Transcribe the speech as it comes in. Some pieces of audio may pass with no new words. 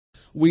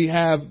we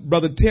have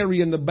Brother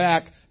Terry in the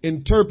back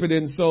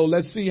interpreting. So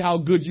let's see how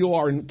good you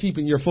are in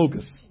keeping your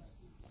focus.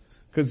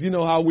 Because you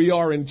know how we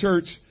are in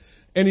church.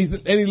 Any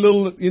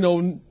little,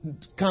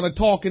 kind of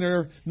talking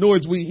or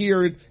noise we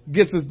hear, it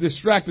gets us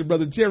distracted.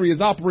 Brother Terry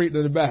is operating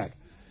in the back.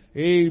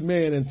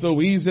 Amen. And so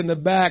he's in the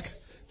back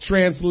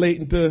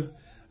translating to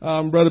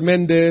Brother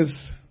Mendez,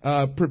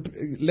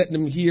 letting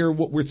them hear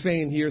what we're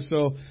saying here.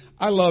 So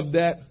I love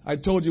that. I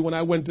told you when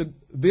I went to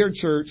their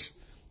church,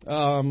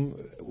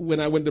 when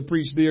I went to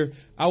preach there,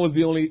 I was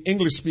the only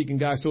English speaking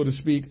guy, so to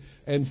speak.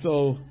 And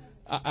so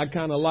I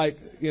kind of like,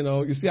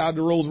 you see how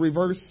the roles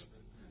reverse?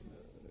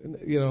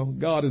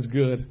 God is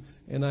good,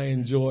 and I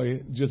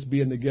enjoy just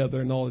being together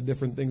and all the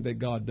different things that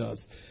God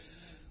does.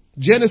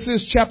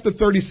 Genesis chapter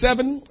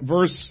 37,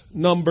 verse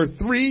number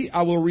 3.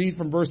 I will read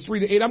from verse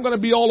 3 to 8. I'm going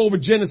to be all over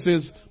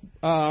Genesis,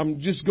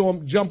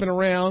 jumping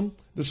around.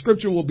 The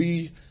scripture will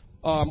be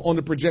on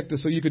the projector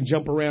so you can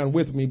jump around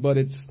with me, but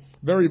it's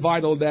very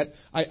vital that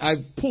I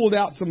pulled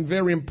out some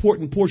very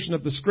important portion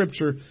of the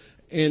scripture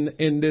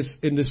in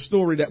this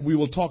story that we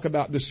will talk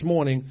about this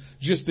morning,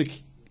 just to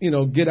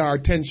get our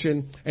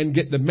attention and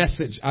get the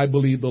message I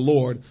believe the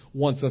Lord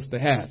wants us to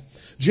have.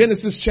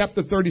 Genesis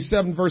chapter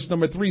 37 verse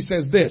number 3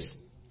 says this.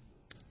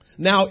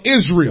 Now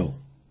Israel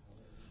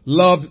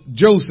loved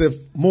Joseph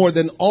more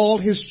than all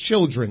his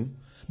children,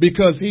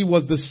 because he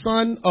was the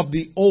son of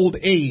the old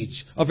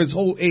age, of his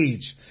whole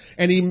age.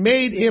 And he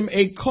made him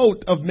a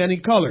coat of many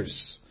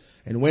colors.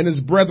 And when his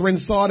brethren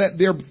saw that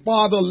their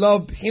father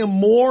loved him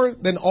more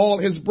than all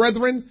his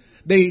brethren,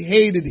 they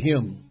hated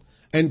him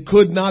and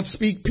could not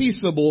speak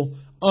peaceable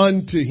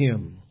unto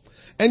him.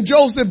 And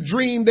Joseph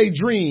dreamed a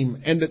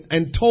dream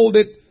and told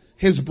it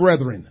his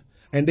brethren,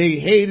 and they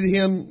hated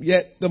him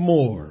yet the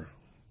more.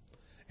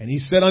 And he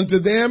said unto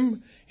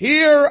them,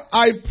 Hear,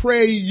 I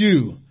pray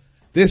you,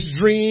 this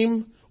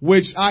dream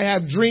which I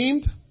have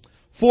dreamed.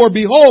 For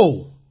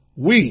behold,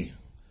 we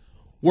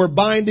were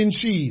binding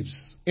sheaves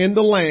in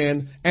the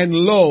land, and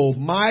lo,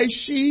 my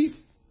sheaf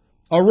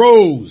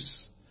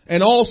arose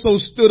and also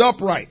stood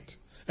upright.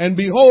 And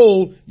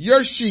behold,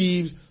 your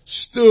sheaves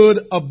stood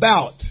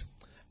about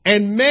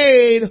and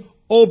made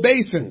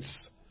obeisance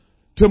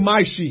to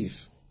my sheaf.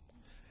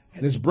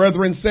 And his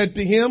brethren said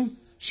to him,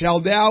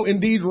 Shall thou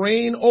indeed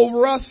reign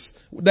over us?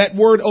 That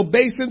word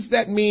obeisance,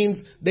 that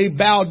means they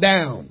bow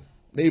down.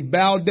 They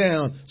bow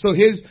down. So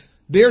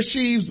their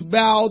sheaves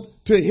bowed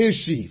to his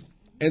sheaf.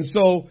 And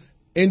so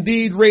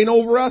indeed reign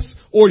over us,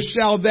 or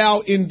shall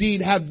thou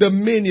indeed have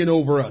dominion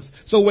over us?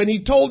 So when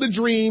he told the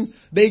dream,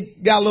 they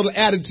got a little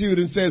attitude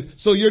and says,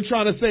 so you're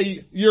trying to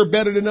say you're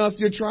better than us?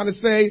 You're trying to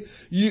say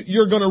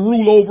you're going to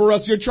rule over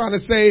us? You're trying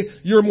to say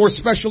you're more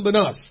special than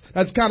us?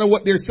 That's kind of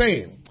what they're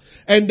saying.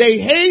 And they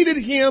hated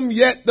him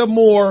yet the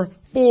more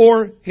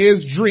for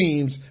his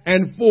dreams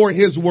and for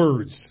his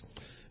words.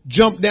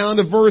 Jump down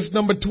to verse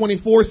number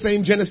 24,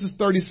 same Genesis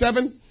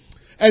 37.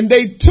 And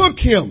they took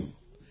him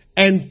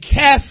and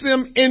cast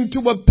him into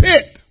a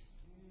pit.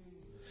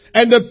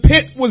 And the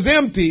pit was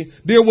empty.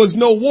 There was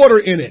no water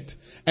in it.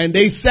 And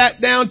they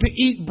sat down to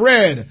eat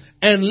bread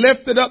and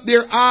lifted up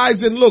their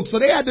eyes and looked. So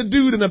they had the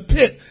dude in a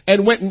pit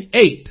and went and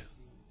ate.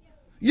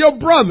 Your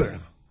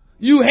brother,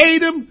 you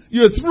hate him,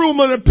 you threw him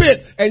in a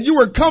pit, and you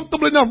were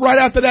comfortable enough right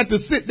after that to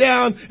sit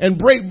down and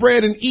break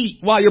bread and eat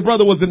while your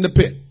brother was in the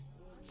pit.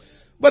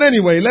 But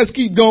anyway, let's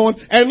keep going.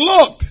 And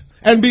looked,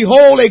 and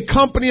behold, a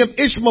company of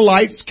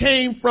Ishmaelites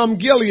came from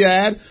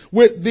Gilead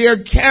with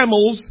their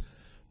camels,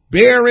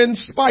 bearing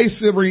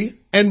spicery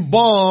and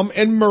balm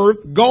and myrrh,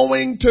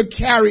 going to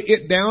carry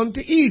it down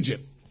to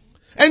Egypt.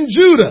 And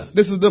Judah,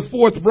 this is the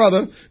fourth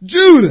brother,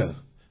 Judah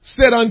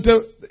said unto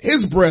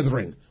his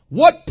brethren,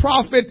 What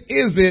profit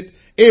is it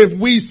if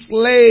we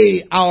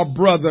slay our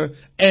brother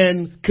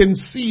and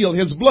conceal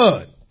his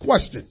blood?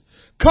 Question.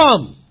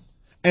 Come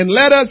and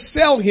let us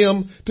sell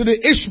him to the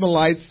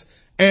Ishmaelites,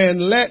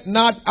 and let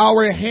not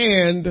our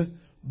hand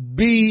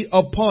be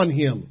upon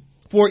him.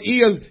 For he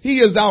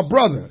is our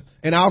brother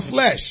and our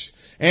flesh.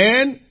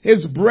 And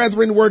his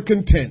brethren were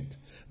content.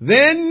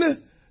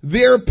 Then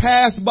there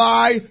passed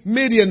by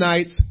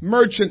Midianites,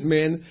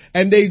 merchantmen,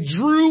 and they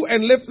drew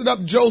and lifted up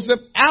Joseph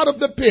out of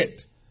the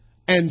pit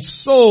and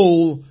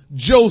sold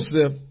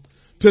Joseph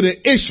to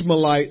the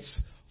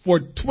Ishmaelites for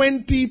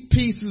 20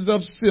 pieces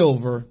of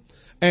silver.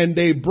 And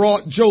they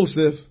brought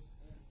Joseph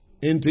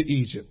into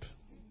Egypt.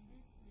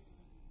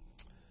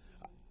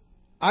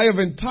 I have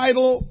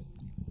entitled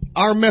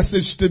our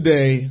message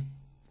today,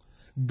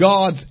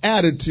 God's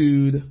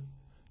attitude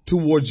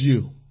towards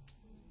you.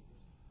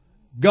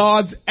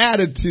 God's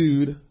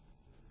attitude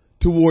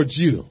towards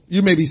you.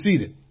 You may be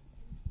seated.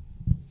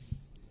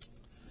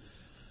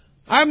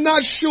 I'm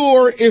not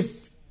sure if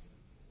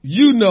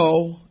you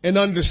know and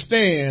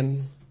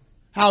understand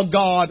how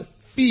God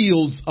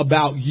feels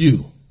about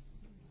you.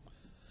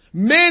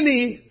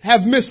 Many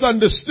have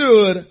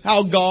misunderstood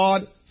how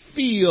God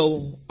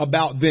feels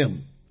about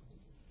them.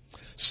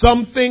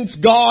 Some think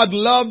God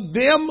loved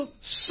them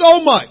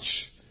so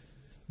much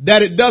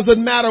that it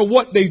doesn't matter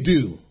what they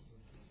do.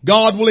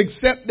 God will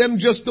accept them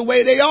just the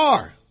way they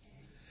are.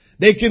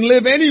 They can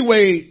live any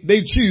way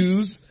they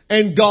choose,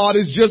 and God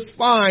is just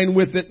fine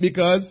with it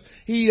because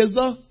He is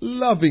a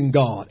loving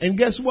God. And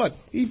guess what?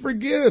 He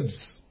forgives.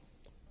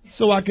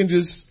 So I can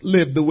just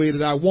live the way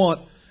that I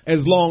want as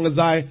long as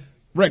I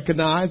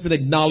recognize and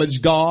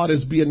acknowledge God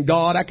as being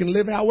God. I can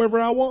live however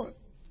I want.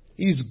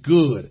 He's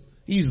good.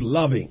 He's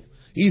loving.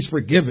 He's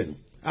forgiving.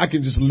 I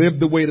can just live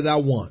the way that I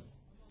want.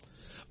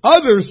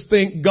 Others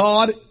think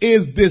God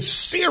is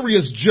this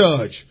serious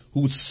judge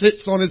who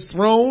sits on his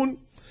throne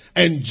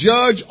and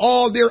judge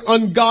all their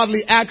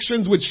ungodly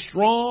actions with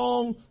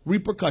strong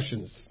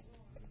repercussions.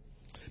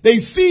 They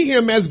see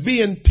him as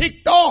being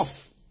ticked off,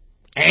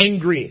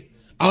 angry,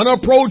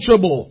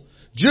 unapproachable,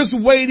 just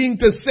waiting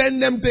to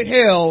send them to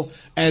hell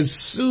as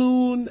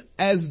soon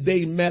as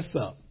they mess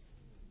up.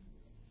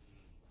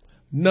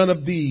 None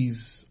of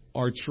these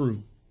are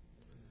true.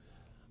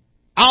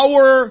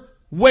 Our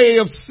way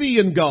of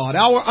seeing God,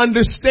 our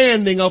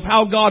understanding of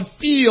how God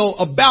feels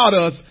about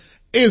us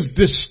is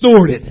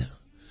distorted.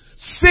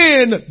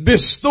 Sin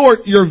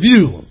distort your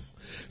view.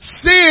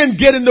 Sin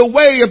get in the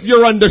way of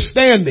your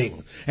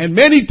understanding. And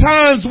many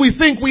times we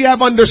think we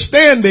have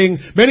understanding.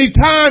 Many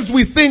times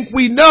we think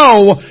we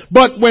know.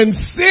 But when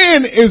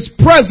sin is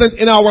present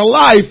in our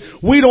life,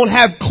 we don't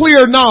have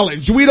clear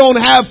knowledge. We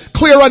don't have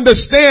clear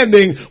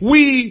understanding.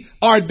 We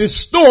are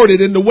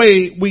distorted in the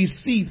way we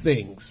see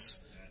things.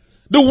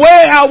 The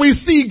way how we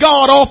see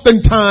God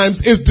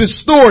oftentimes is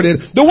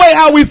distorted. The way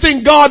how we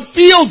think God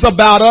feels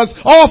about us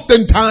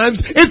oftentimes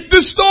is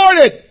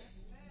distorted.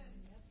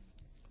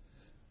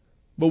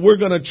 But we're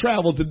going to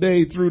travel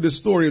today through the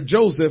story of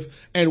Joseph,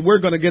 and we're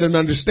going to get an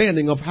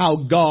understanding of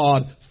how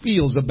God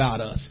feels about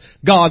us,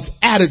 God's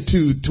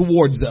attitude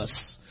towards us.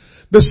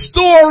 The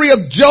story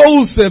of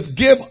Joseph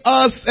gives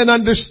us an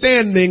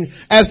understanding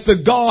as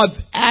to God's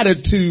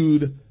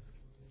attitude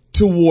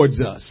towards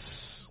us.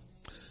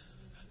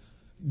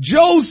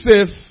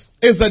 Joseph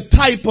is a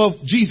type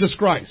of Jesus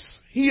Christ.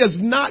 He is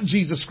not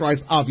Jesus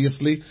Christ,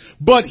 obviously,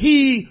 but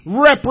he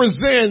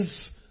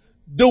represents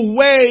the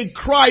way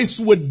Christ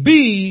would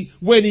be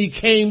when he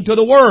came to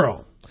the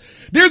world.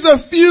 There's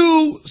a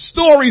few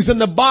stories in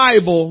the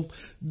Bible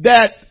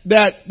that,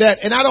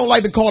 and I don't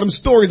like to call them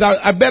stories.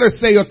 I better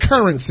say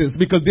occurrences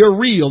because they're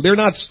real. They're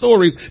not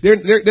stories.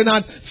 They're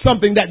not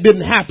something that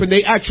didn't happen.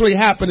 They actually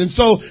happened. And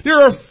so there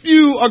are a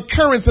few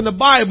occurrences in the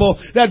Bible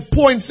that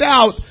points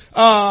out,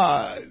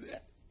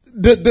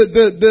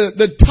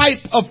 the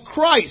type of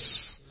Christ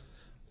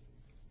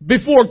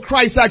before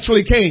Christ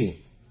actually came.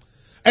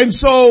 And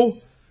so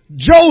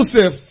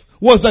Joseph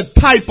was a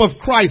type of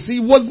Christ. He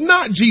was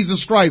not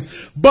Jesus Christ.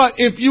 But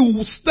if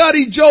you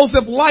study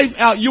Joseph's life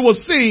out, you will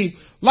see,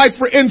 like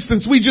for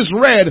instance, we just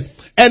read,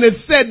 and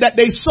it said that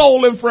they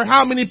sold him for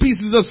how many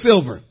pieces of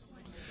silver?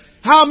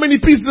 How many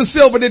pieces of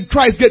silver did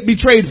Christ get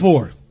betrayed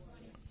for?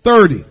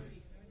 30.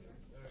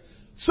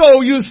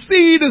 So you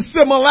see the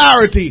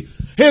similarity.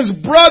 His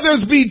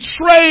brothers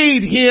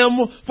betrayed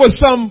him for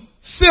some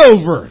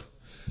silver.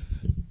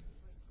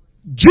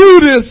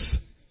 Judas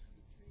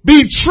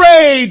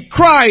betrayed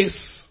Christ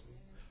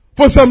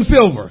for some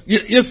silver.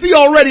 You see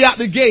already out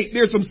the gate,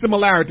 there's some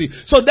similarity.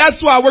 So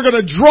that's why we're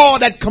going to draw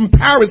that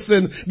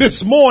comparison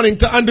this morning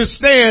to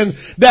understand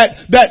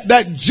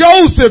that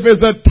Joseph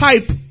is a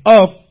type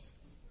of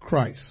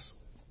Christ.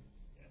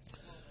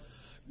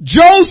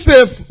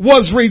 Joseph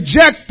was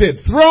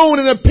rejected, thrown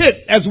in a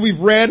pit, as we've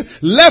read,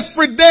 left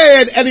for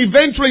dead, and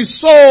eventually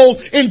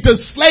sold into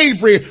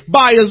slavery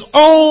by his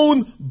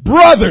own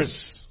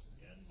brothers.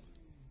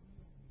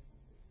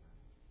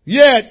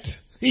 Yet,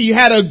 he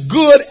had a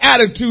good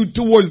attitude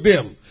towards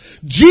them.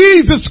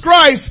 Jesus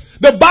Christ,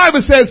 the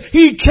Bible says,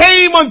 he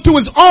came unto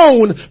his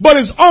own, but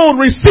his own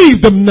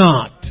received him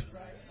not.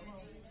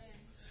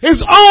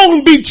 His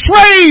own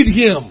betrayed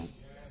him.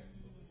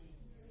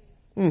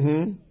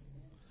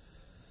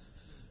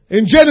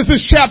 In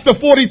Genesis chapter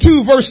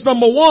 42, verse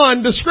number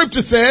 1, the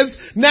scripture says,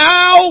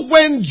 now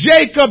when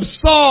Jacob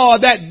saw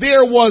that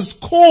there was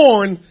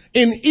corn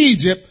in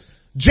Egypt,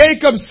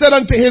 Jacob said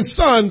unto his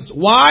sons,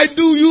 why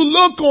do you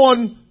look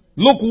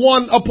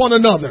one upon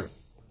another?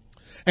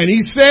 And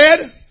he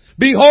said,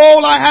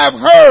 behold, I have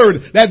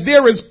heard that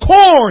there is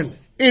corn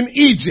in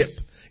Egypt.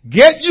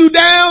 Get you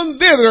down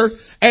thither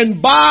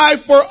and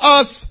buy for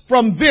us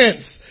from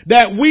thence,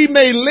 that we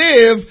may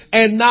live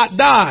and not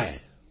die.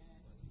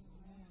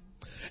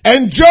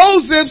 And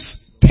Joseph's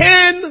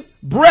 10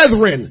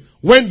 brethren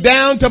went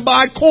down to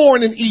buy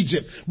corn in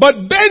Egypt.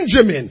 But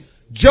Benjamin,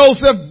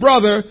 Joseph's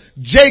brother,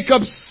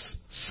 Jacob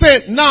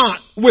sent not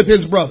with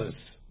his brothers.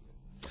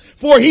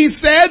 For he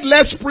said,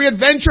 lest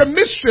peradventure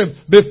mischief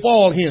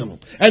befall him.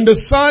 And the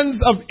sons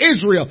of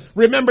Israel,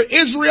 remember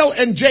Israel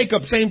and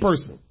Jacob, same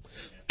person.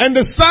 And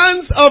the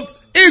sons of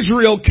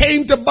Israel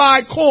came to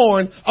buy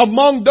corn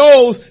among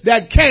those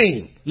that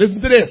came.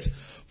 Listen to this.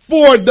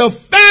 For the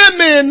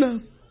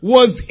famine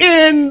was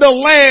in the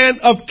land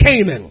of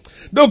Canaan.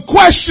 The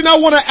question I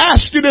want to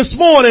ask you this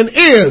morning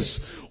is,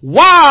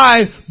 why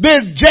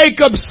did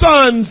Jacob's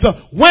sons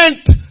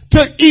went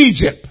to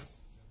Egypt?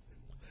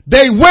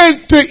 They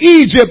went to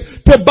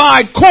Egypt to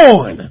buy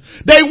corn.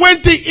 They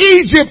went to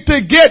Egypt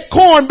to get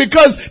corn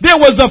because there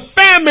was a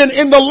famine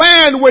in the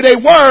land where they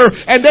were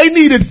and they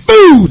needed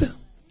food.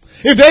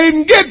 If they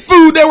didn't get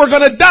food, they were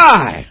going to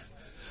die.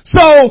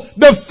 So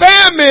the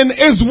famine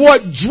is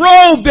what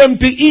drove them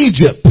to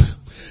Egypt.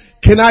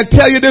 Can I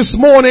tell you this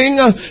morning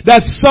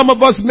that some of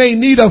us may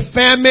need a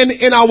famine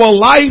in our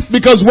life,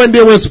 because when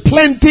there is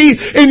plenty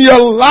in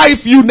your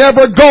life, you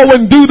never go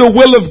and do the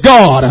will of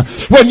God.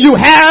 When you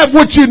have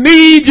what you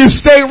need, you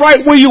stay right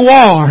where you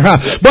are.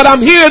 But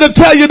I'm here to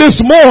tell you this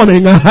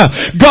morning,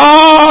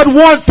 God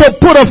wants to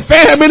put a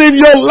famine in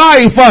your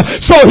life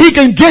so He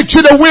can get you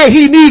to where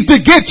He needs to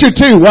get you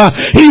to.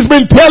 He's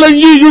been telling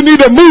you you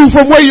need to move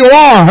from where you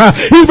are.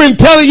 He's been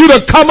telling you to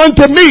come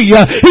unto me.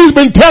 He's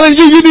been telling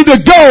you you need to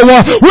go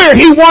where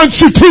He wants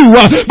you to,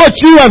 but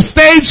you have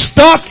stayed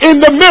stuck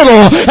in the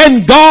middle,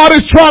 and God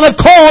is trying to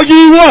call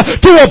you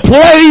to a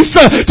place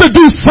to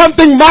do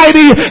something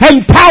mighty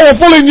and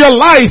powerful in your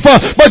life,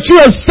 but you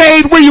have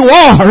stayed where you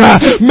are.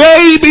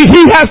 Maybe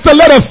He has to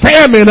let a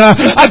famine,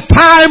 a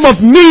time of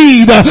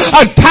need,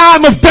 a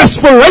time of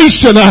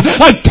desperation,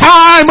 a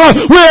time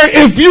where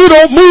if you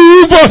don't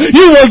move,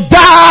 you will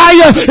die.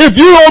 If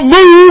you don't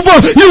move,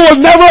 you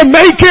will never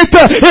make it.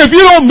 If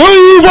you don't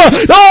move,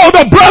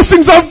 the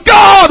blessings of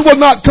God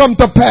will not come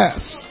to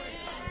pass.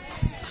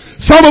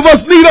 Some of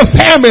us need a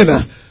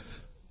famine.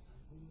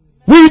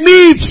 We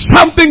need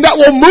something that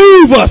will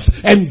move us,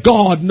 and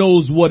God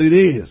knows what it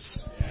is.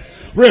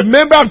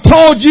 Remember, I've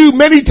told you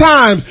many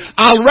times,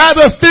 I'd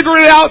rather figure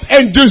it out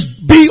and just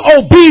be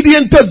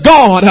obedient to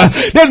God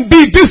than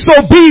be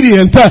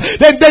disobedient,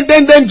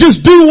 than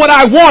just do what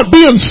I want,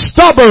 being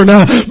stubborn.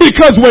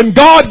 Because when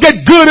God gets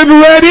good and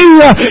ready,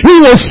 He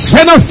will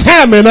send a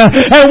famine.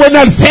 And when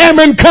that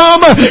famine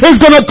comes, it's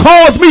going to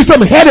cause me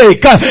some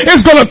headache.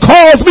 It's going to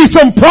cause me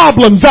some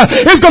problems.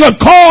 It's going to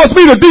cause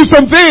me to do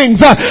some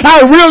things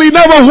I really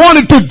never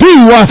wanted to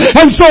do.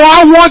 And so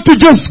I want to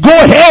just go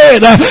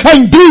ahead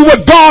and do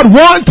what God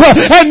wants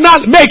and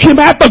not make Him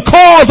have to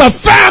cause a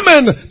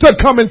famine to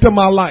come into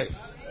my life.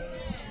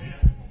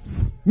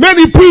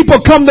 Many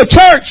people come to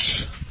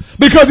church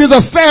because there's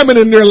a famine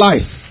in their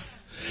life.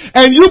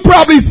 And you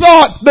probably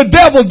thought the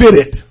devil did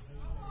it.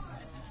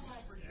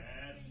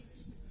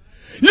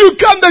 You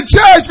come to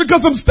church because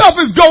some stuff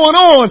is going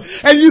on,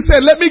 and you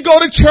said, let me go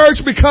to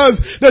church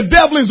because the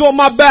devil is on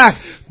my back.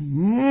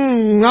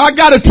 I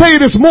gotta tell you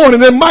this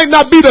morning, it might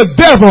not be the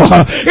devil.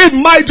 It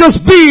might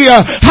just be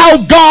how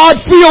God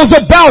feels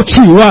about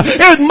you.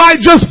 It might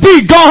just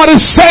be God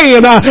is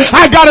saying,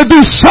 I gotta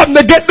do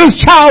something to get this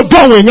child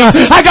going.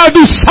 I gotta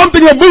do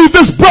something to move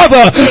this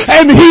brother.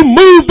 And He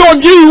moved on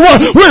you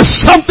where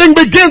something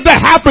begins to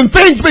happen.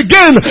 Things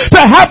begin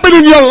to happen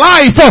in your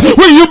life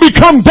where you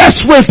become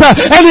desperate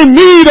and in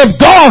need of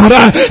God.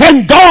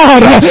 And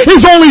God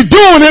is only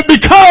doing it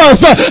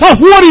because of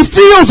what He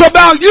feels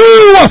about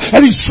you.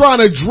 And He's trying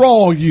to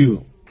draw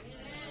you.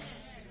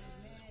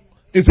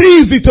 It's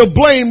easy to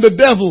blame the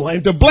devil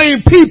and to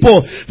blame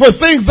people for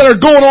things that are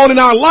going on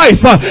in our life.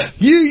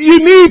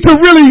 You need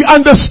to really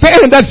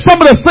understand that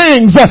some of the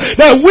things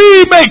that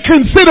we may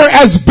consider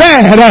as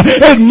bad,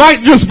 it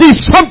might just be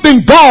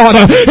something God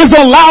is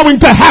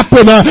allowing to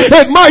happen.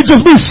 It might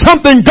just be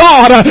something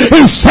God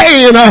is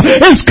saying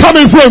is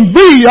coming from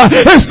me.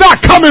 It's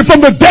not coming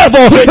from the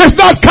devil. It's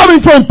not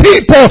coming from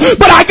people.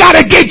 But I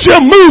gotta get you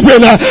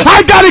moving.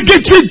 I gotta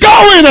get you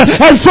going.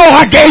 And so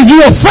I gave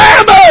you a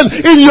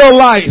famine in your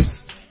life.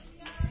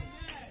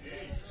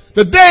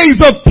 The days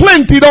of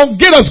plenty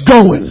don't get us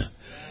going.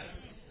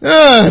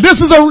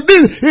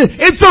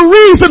 It's a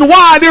reason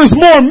why there's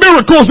more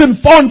miracles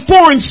on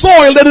foreign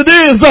soil than it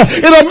is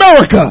in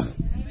America.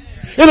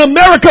 In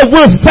America,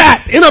 we're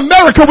fat. In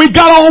America, we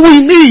got all we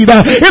need.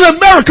 In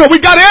America,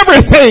 we got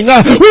everything.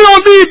 We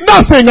don't need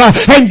nothing.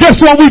 And guess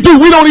what we do?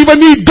 We don't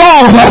even need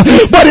God.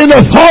 But in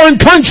a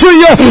foreign country,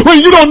 where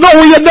you don't know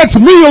where your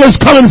next meal is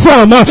coming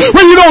from,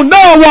 when you don't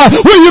know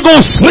where you're going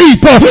to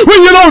sleep, when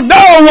you don't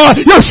know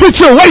your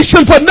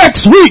situation for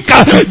next week,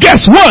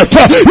 guess what?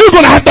 You're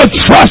going to have to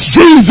trust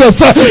Jesus.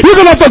 You're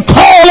going to have to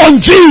call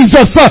on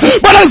Jesus.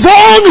 But as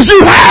long as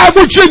you have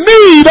what you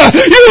need,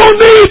 you don't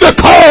need to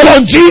call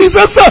on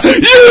Jesus.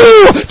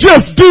 You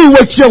just do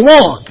what you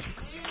want.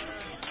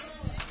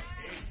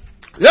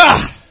 Yeah.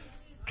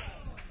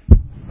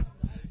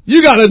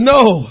 You got to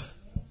know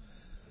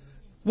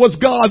what's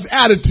God's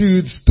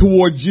attitudes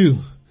towards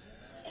you.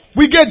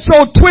 We get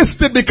so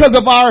twisted because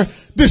of our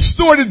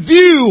distorted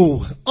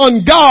view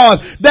on God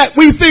that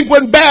we think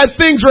when bad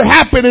things are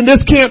happening,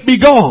 this can't be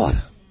God.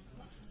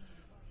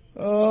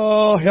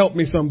 Oh, help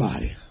me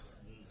somebody.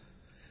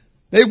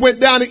 They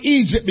went down to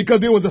Egypt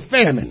because there was a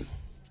famine.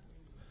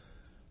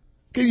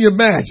 Can you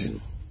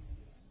imagine?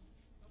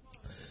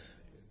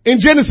 In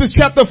Genesis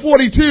chapter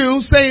 42,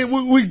 saying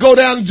we go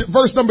down to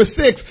verse number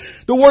 6,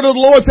 the word of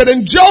the Lord said,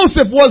 and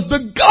Joseph was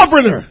the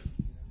governor.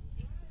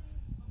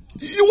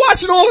 You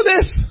watching all of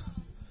this?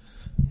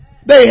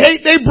 They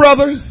hate their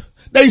brother.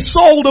 They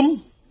sold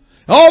him.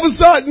 All of a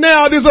sudden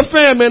now there's a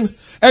famine.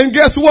 And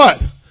guess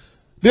what?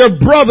 Their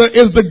brother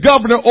is the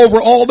governor over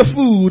all the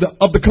food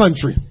of the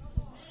country.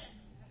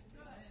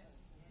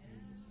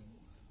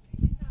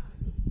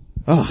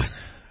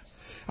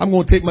 I'm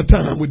going to take my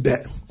time with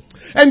that.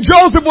 And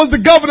Joseph was the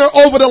governor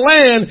over the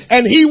land,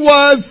 and he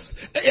was,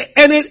 it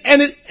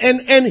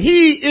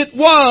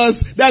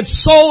was that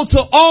sold to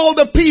all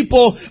the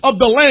people of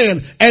the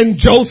land. And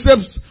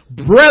Joseph's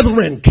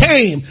brethren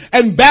came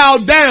and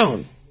bowed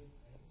down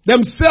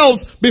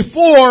themselves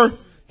before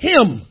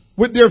him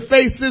with their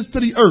faces to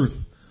the earth.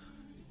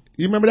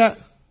 You remember that?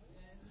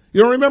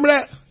 You don't remember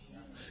that?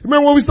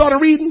 Remember when we started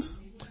reading?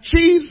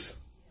 Sheaves?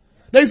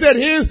 They said,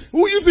 here,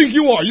 who you think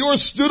you are?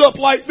 Yours stood up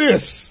like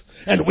this.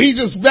 And we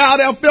just bowed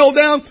down, fell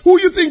down. Who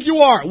you think you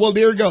are? Well,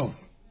 there you go.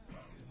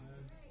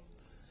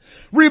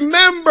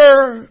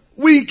 Remember,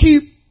 we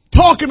keep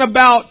talking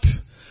about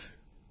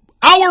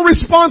our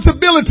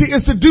responsibility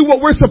is to do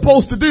what we're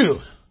supposed to do.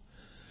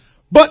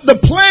 But the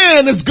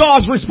plan is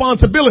God's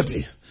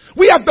responsibility.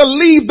 We have to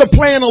leave the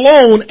plan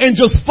alone and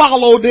just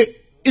follow the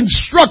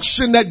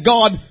instruction that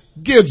God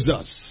gives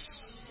us.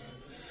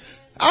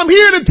 I'm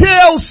here to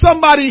tell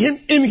somebody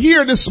in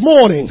here this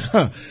morning,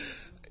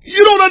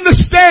 you don't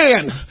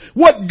understand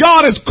what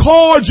God has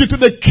called you to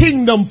the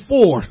kingdom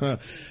for.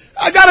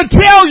 I gotta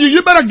tell you,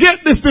 you better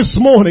get this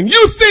morning.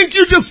 You think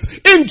you're just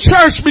in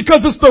church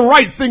because it's the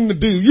right thing to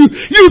do.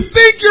 You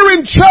think you're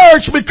in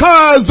church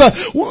because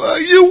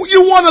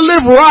you want to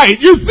live right.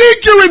 You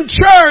think you're in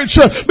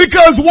church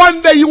because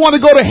one day you want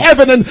to go to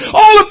heaven, and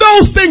all of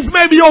those things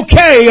may be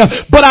okay,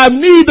 but I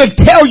need to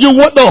tell you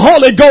what the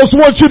Holy Ghost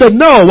wants you to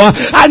know.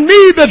 I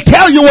need to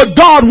tell you what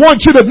God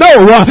wants you to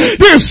know.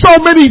 There's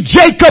so many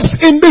Jacobs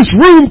in this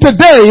room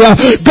today.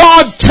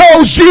 God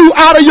chose you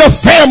out of your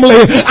family.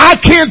 I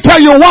can't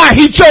tell you why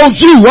he chose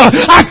you.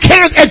 I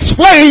can't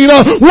explain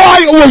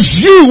why it was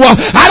you.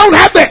 I don't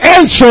have the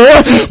answer,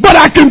 but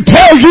I can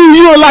tell you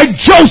you're like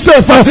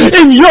Joseph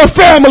in your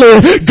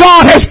family.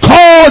 God has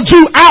called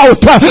you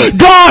out.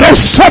 God has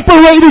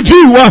separated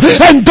you,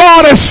 and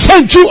God has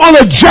sent you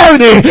on a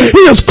journey.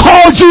 He has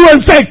called you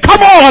and said, come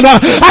on,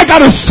 I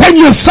gotta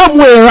send you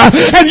somewhere.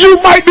 And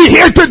you might be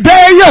here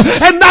today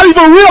and not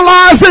even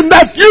realizing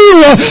that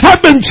you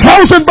have been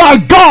chosen by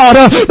God.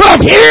 But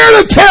I'm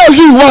here to tell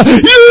you,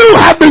 you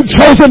have been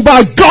chosen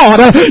by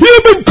God.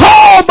 You've been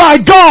called by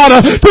God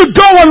to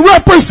go and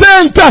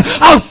represent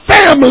a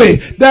family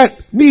that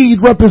need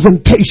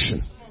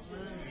representation.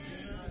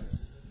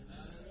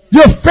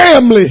 Your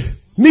family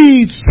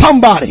needs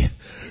somebody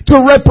to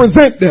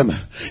represent them.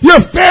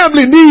 Your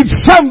family needs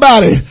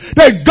somebody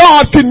that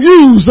God can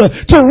use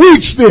to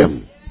reach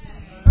them.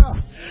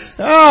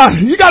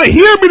 You got to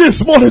hear me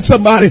this morning,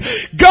 somebody.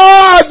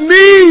 God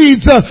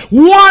needs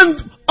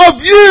one of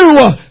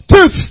you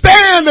to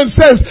stand and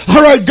says,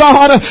 all right,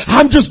 God,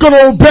 I'm just going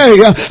to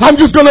obey. I'm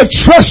just going to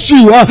trust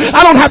you.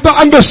 I don't have to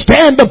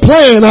understand the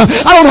plan.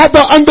 I don't have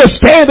to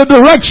understand the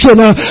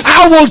direction.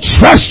 I will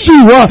trust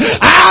you.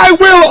 I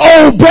will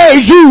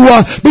obey you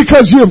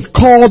because you've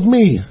called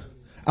me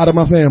out of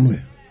my family.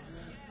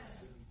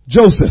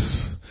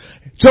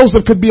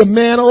 Joseph could be a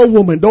man or a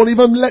woman. Don't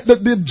even let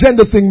the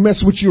gender thing mess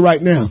with you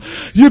right now.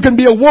 You can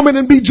be a woman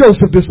and be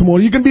Joseph this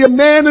morning. You can be a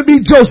man and be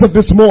Joseph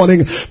this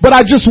morning. But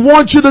I just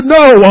want you to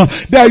know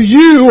that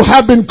you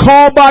have been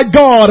called by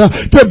God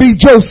to be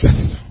Joseph.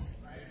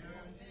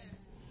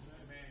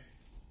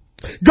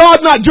 God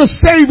not just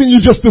saving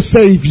you just to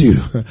save you.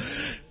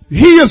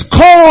 He is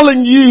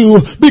calling you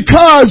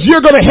because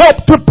you're going to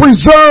help to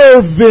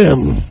preserve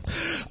them.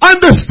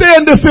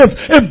 Understand this,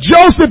 if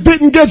Joseph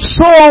didn't get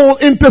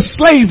sold into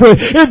slavery,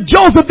 if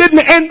Joseph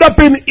didn't end up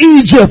in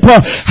Egypt,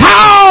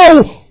 how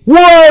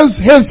was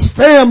his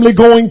family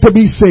going to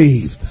be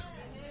saved?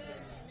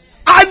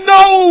 I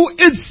know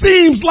it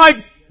seems like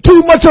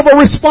too much of a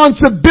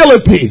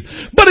responsibility,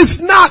 but it's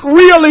not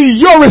really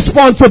your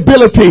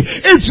responsibility.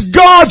 It's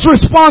God's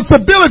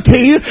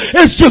responsibility.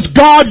 It's just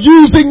God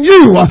using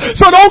you.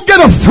 So don't get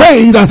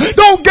afraid.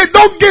 Don't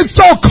get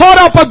so caught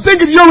up on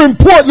thinking you're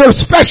important or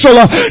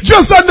special.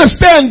 Just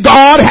understand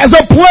God has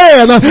a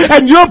plan,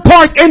 and your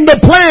part in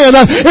the plan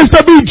is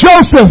to be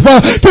Joseph,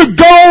 to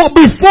go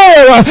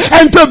before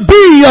and to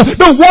be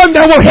the one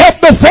that will help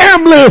the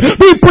family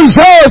be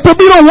preserved, to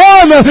be the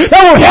one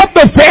that will help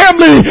the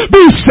family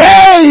be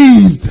saved.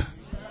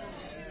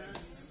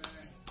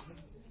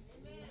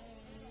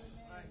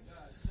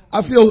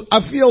 I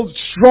feel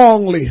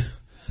strongly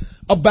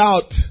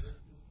about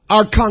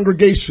our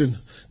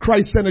congregation,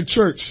 Christ Centered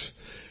Church.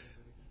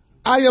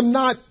 I am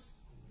not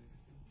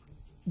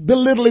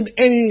belittling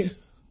any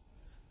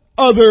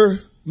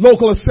other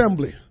local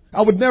assembly.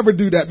 I would never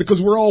do that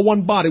because we're all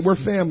one body. We're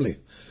family.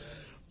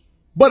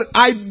 But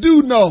I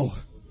do know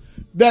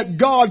that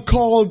God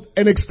called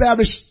and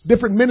established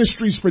different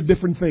ministries for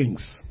different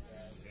things.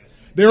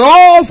 They're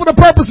all for the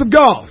purpose of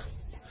God.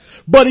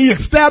 But he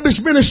established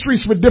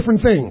ministries for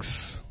different things.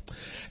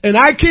 And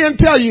I can't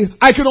tell you,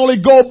 I can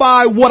only go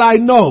by what I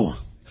know.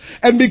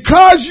 And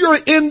because you're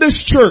in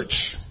this church,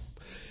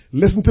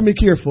 listen to me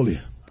carefully.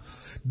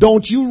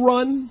 Don't you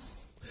run.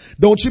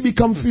 Don't you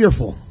become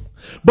fearful.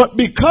 But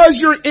because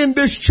you're in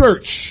this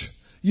church,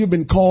 you've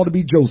been called to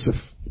be Joseph.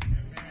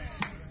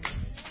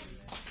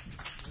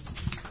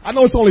 I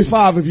know it's only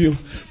 5 of you,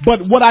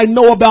 But what I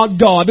know about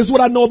God, this is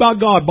what I know about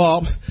God,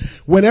 Bob.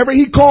 Whenever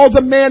he calls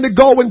a man to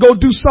go and go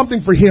do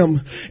something for him,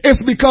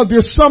 it's because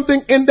there's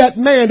something in that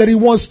man that he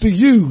wants to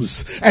use.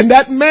 And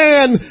that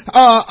man,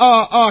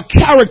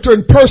 character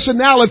and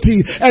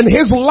personality and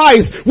his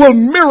life will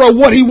mirror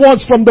what he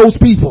wants from those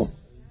people.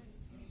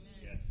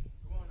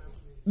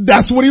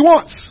 That's what he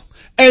wants.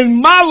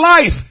 And my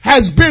life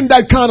has been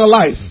that kind of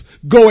life.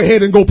 Go ahead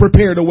and go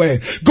prepare the way.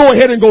 Go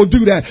ahead and go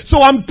do that.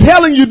 So I'm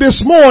telling you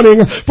this morning,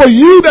 for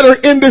you that are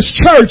in this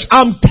church,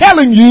 I'm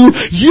telling you,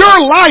 your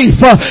life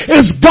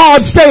is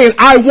God saying,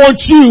 I want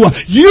you.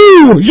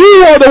 You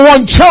are the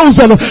one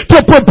chosen to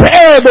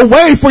prepare the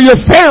way for your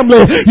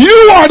family. You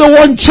are the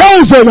one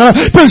chosen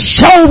to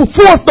show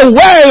forth the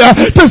way,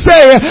 to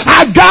say,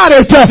 I got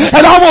it,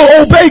 and I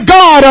will obey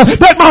God,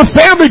 that my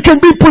family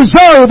can be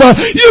preserved.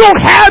 You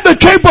don't have the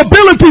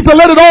capability to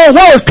let it all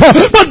work,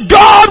 but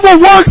God will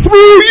work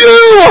through you.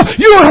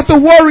 You don't have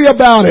to worry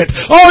about it.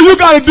 All you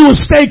got to do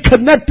is stay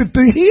connected to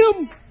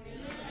Him.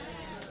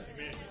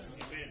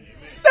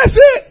 That's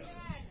it.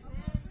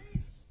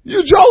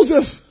 You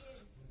Joseph.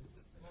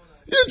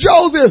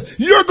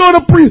 You're going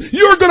to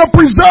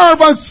preserve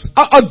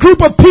a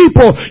group of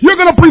people. You're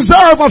going to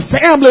preserve a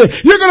family.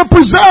 You're going to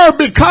preserve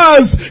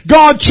because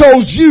God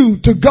chose you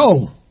to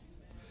go.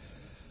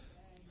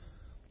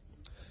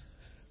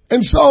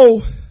 And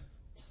so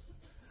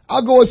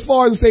I'll go as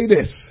far as to say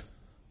this.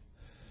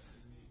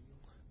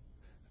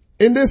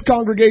 In this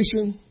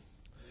congregation,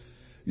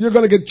 you're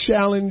going to get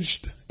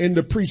challenged in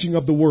the preaching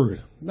of the word.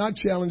 Not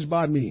challenged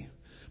by me,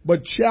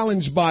 but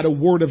challenged by the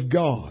word of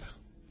God.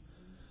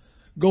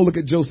 Go look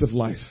at Joseph's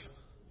life.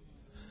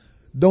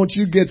 Don't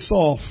you get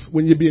soft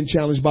when you're being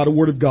challenged by the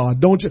word of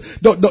God. Don't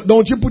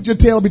you put your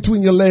tail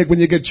between your leg when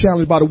you get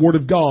challenged by the word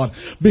of God.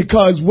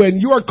 Because when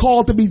you are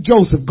called to be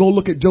Joseph, go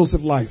look at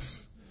Joseph's life.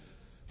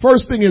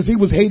 First thing is he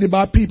was hated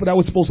by people that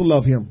were supposed to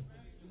love him.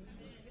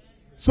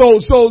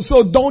 So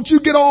don't you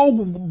get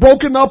all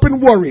broken up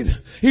and worried.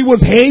 He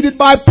was hated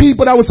by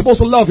people that were supposed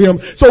to love him.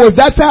 So if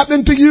that's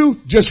happening to you,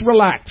 just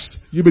relax.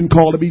 You've been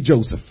called to be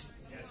Joseph.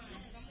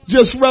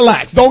 Just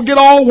relax. Don't get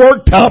all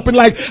worked up and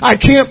like, I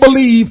can't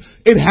believe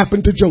it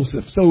happened to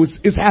Joseph. So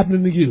it's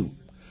happening to you.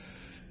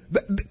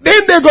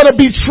 Then they're going to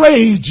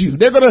betray you.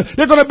 They're going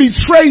to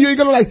betray you. You're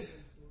going to like,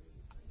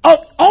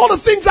 all the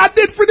things I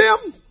did for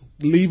them.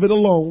 Leave it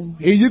alone.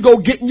 Here you go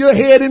getting your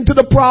head into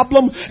the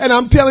problem. And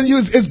I'm telling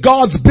you, it's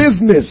God's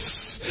business.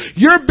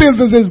 Your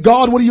business is,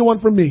 God, what do you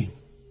want from me?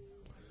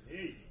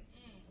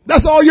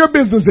 That's all your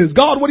business is.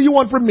 God, what do you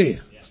want from me?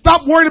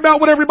 Stop worrying about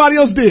what everybody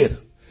else did.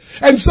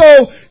 And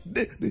so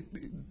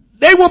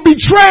they will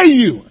betray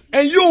you.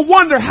 And you'll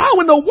wonder, how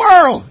in the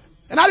world?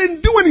 And I didn't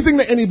do anything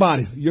to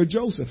anybody. You're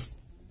Joseph.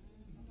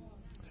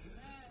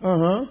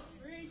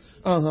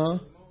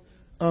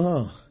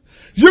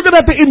 You're going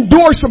to have to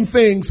endure some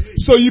things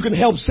so you can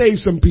help save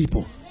some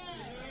people.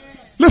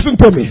 Listen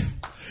to me.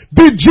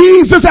 Did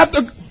Jesus have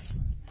to...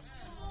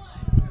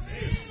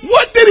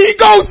 What did he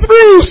go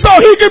through so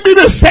he could be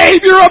the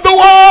Savior of the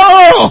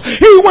world?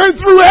 He went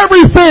through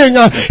everything.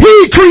 He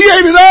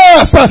created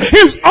us.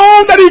 His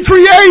own that he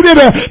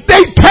created.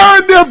 They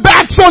turned their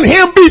backs on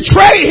him,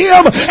 betrayed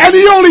him, and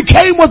he only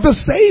came was to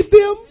save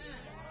them.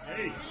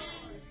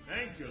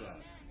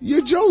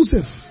 You're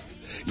Joseph.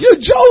 You're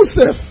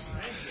Joseph.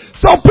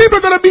 So people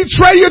are going to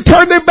betray you,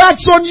 turn their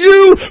backs on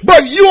you,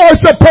 but you are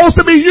supposed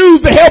to be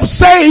used to help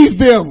save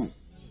them.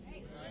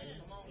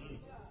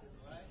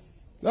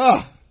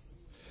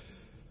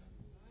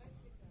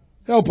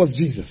 Help us,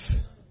 Jesus.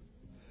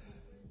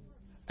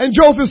 And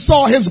Joseph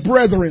saw his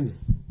brethren,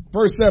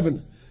 verse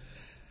 7,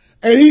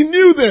 and he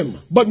knew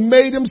them, but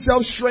made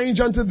himself strange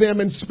unto them,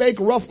 and spake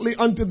roughly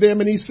unto them,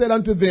 and he said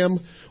unto them,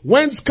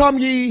 whence come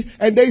ye?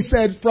 And they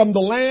said, from the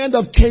land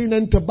of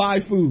Canaan to buy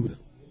food.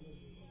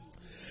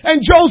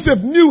 And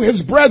Joseph knew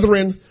his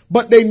brethren,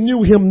 but they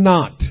knew him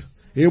not.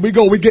 Here we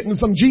go. We're getting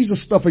some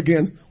Jesus stuff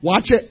again.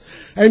 Watch it.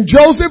 And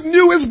Joseph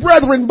knew his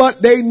brethren,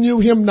 but they knew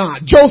him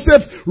not.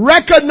 Joseph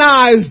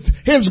recognized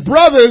his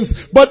brothers,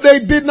 but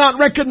they did not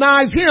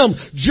recognize him,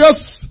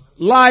 just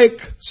like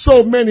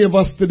so many of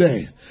us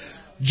today.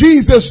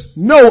 Jesus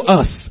know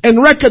us and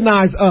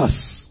recognize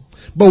us,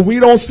 but we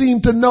don't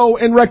seem to know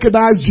and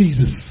recognize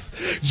Jesus.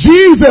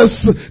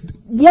 Jesus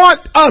want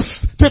us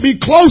to be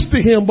close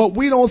to him, but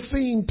we don't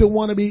seem to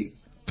want to be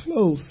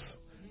close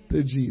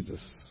to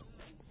Jesus.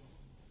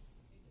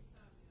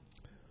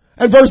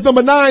 And verse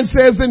number 9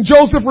 says, then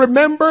Joseph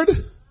remembered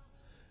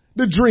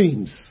the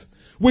dreams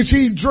which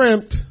he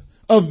dreamt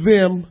of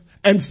them,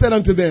 and said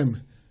unto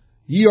them,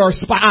 ye are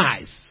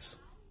spies.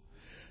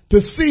 To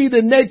see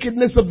the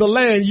nakedness of the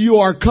land you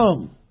are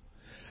come.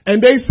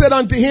 And they said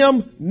unto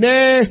him,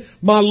 nay,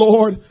 my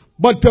Lord,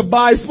 but to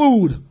buy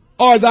food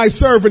are thy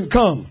servant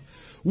come.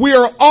 We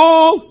are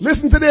all,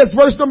 listen to this,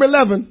 verse number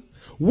 11.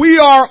 We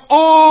are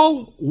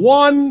all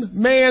one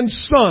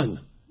man's son.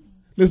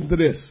 Listen to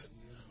this.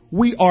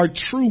 We are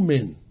true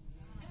men.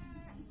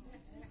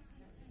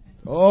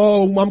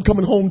 Oh, I'm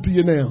coming home to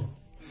you now.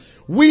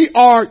 We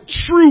are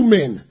true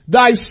men.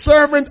 Thy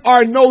servant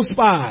are no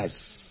spies.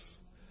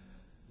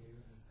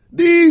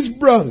 These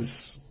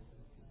brothers,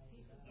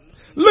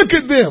 look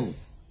at them,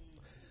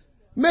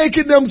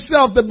 making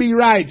themselves to be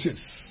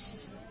righteous.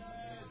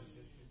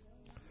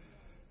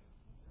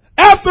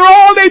 After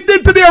all they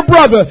did to their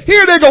brother,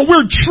 here they go,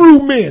 we're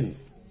true men.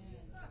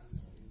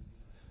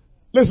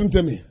 Listen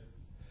to me.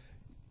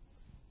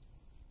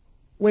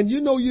 When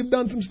you know you've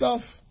done some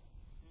stuff,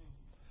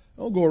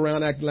 don't go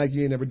around acting like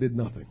you ain't never did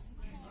nothing.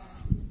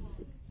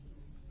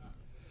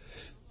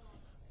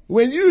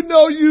 When you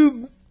know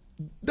you've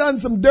done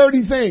some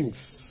dirty things,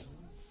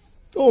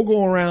 don't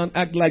go around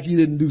acting like you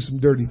didn't do some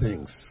dirty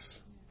things.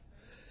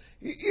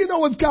 You know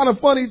what's kind of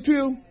funny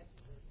too?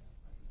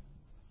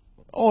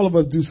 All of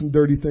us do some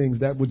dirty things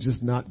that was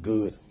just not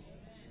good.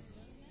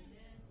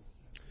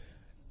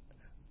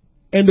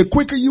 And the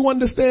quicker you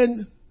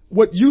understand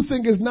what you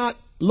think is not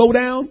low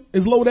down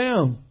is low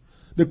down.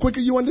 The quicker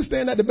you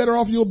understand that, the better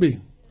off you'll be.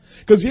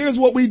 Because here's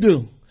what we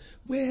do.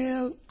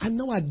 Well, I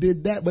know I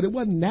did that, but it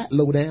wasn't that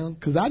low down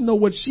because I know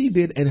what she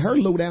did and her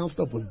low down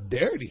stuff was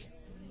dirty.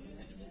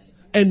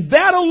 And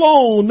that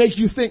alone makes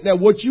you think that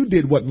what you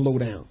did wasn't low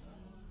down.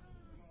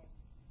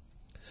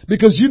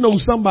 Because you know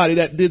somebody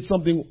that did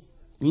something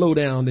low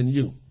down than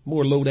you,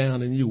 more low down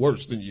than you,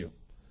 worse than you.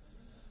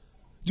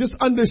 Just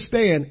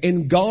understand,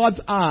 in God's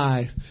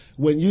eye,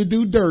 when you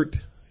do dirt,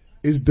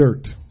 it's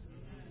dirt.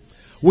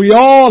 We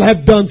all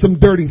have done some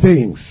dirty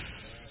things.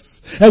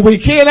 And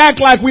we can't act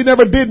like we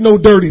never did no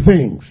dirty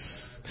things.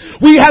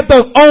 We have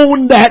to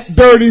own that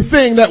dirty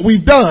thing that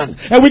we've done.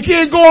 And we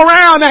can't go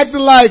around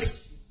acting like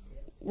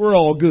we're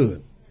all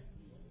good.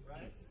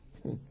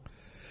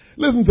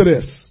 Listen to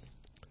this.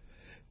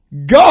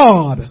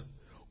 God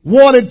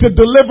wanted to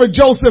deliver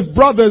Joseph's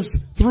brothers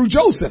through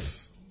Joseph.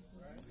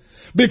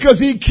 Because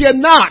he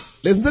cannot,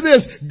 listen to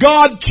this,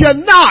 God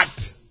cannot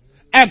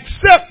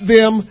accept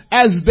them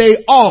as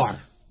they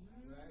are.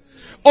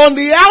 On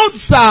the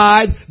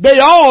outside, they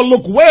all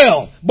look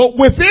well, but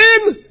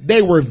within,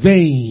 they were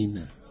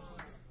vain.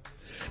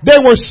 They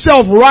were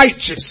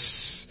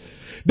self-righteous.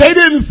 They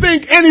didn't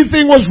think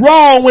anything was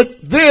wrong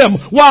with them,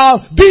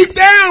 while deep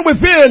down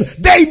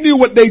within, they knew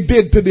what they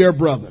did to their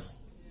brother.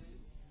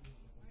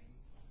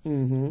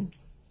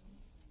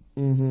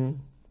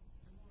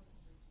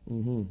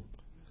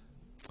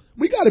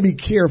 We got to be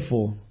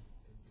careful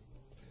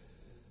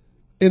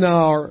in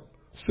our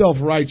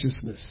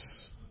self-righteousness.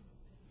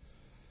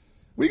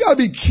 We got to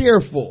be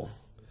careful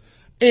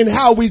in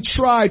how we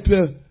try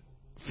to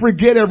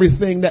forget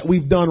everything that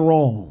we've done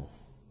wrong.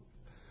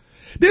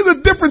 There's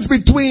a difference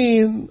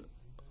between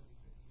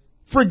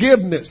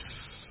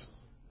forgiveness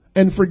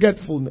and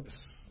forgetfulness.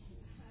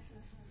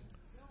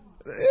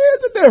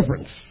 There's a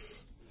difference.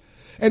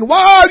 And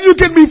while you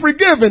can be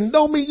forgiven,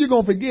 don't mean you're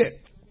going to forget.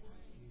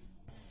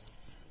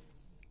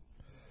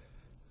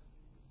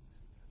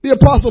 The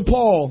Apostle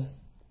Paul,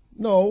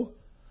 no,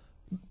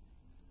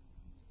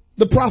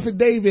 the prophet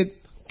David,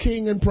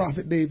 king and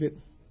prophet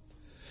David,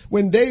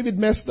 when David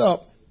messed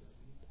up,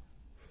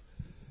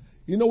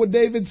 you know what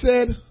David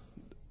said?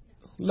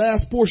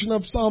 Last portion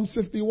of Psalm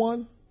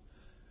 51.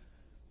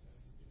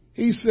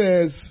 He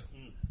says,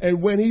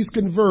 and when he's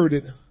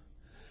converted,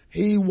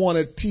 he want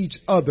to teach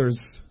others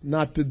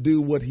not to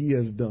do what he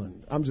has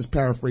done. I'm just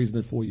paraphrasing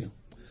it for you.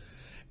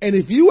 And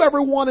if you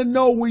ever want to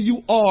know where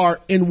you are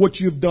in what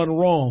you've done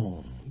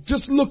wrong,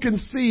 just look and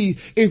see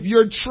if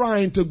you're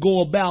trying to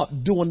go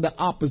about doing the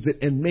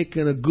opposite and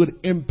making a good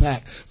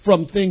impact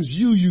from things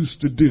you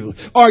used to do.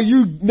 Are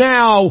you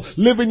now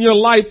living your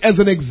life as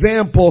an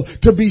example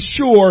to be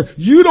sure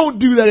you don't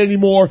do that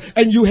anymore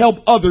and you help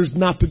others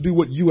not to do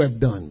what you have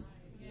done?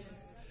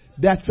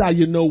 That's how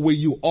you know where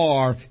you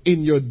are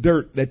in your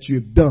dirt that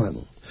you've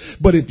done.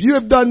 But if you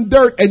have done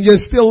dirt and you're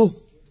still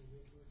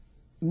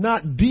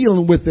not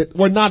dealing with it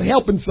or not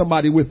helping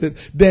somebody with it,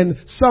 then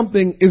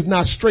something is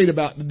not straight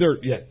about the dirt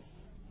yet.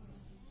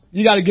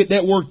 You got to get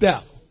that worked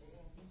out.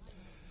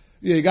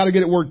 Yeah, you got to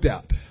get it worked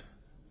out.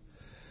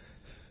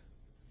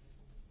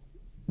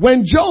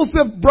 When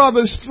Joseph's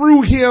brothers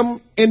threw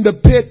him in the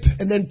pit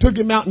and then took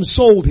him out and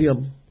sold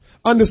him,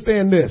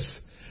 understand this.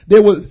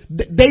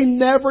 They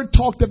never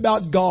talked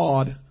about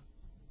God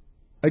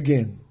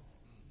again.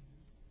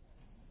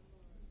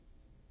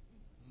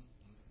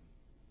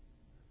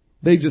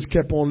 They just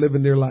kept on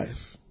living their life.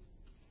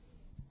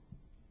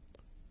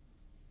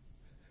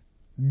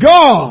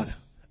 God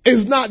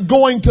is not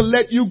going to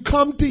let you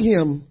come to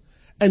him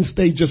and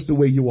stay just the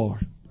way you are.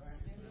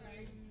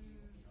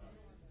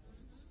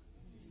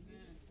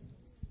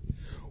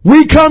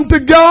 We come to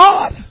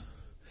God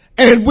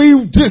and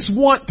we just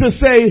want to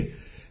say,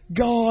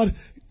 God,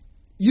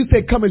 you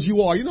said come as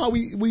you are. You know how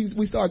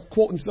we start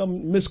quoting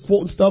some,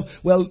 misquoting stuff.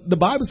 Well, the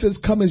Bible says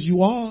come as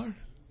you are.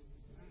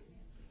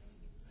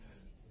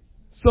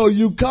 So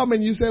you come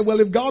and you say, well,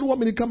 if God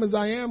wants me to come as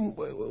I am,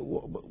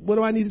 what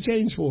do I need to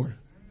change for?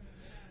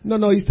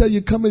 No, he said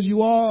you come as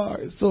you are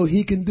so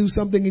he can do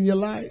something in your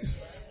life.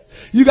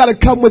 You got to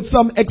come with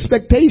some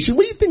expectation.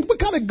 What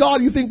kind of God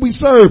do you think we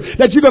serve?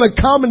 That you're going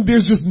to come and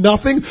there's just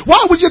nothing?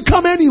 Why would you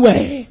come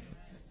anyway?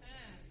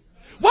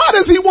 Why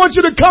does he want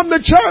you to come to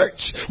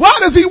church? Why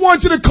does he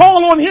want you to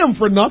call on him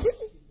for nothing?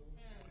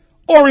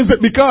 Or is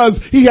it because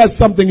he has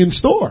something in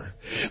store?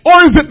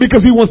 Or is it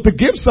because he wants to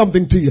give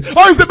something to you?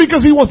 Or is it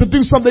because he wants to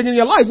do something in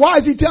your life? Why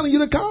is he telling you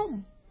to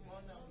come?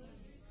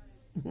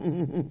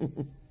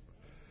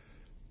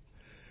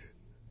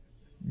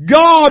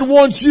 God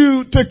wants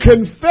you to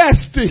confess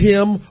to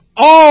him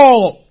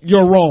all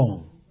your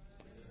wrong.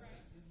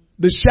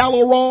 The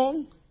shallow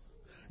wrong,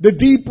 the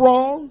deep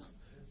wrong,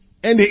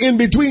 and the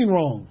in-between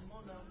wrong.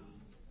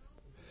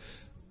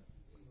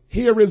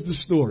 Here is the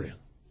story.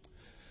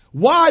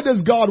 Why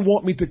does God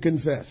want me to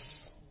confess?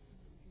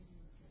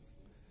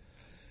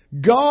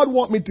 God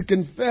wants me to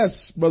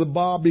confess, Brother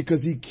Bob,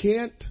 because he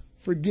can't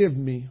forgive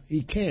me.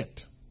 He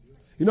can't.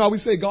 You know how we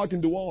say God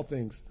can do all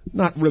things?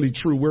 Not really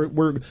true.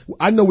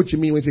 I know what you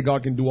mean when you say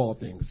God can do all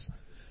things.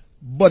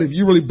 But if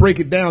you really break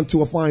it down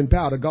to a fine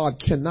powder,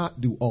 God cannot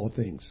do all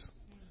things.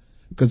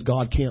 Because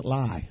God can't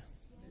lie.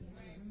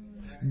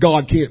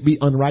 God can't be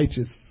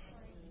unrighteous.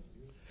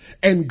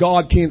 And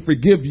God can't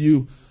forgive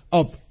you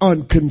of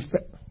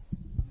unconfessed.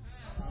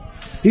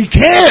 He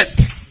can't.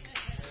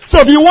 So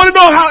if you want to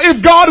know how,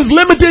 if God is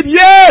limited,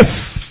 yes.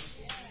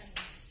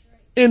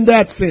 In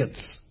that sense.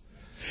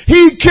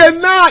 He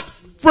cannot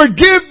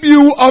forgive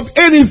you of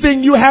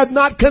anything you have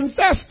not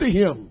confessed to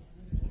him.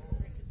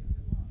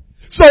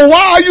 So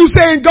why are you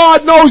saying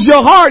God knows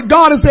your heart?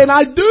 God is saying,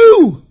 I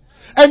do.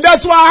 And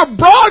that's why I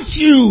brought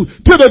you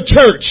to the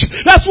church.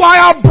 That's why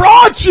I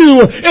brought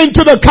you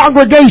into the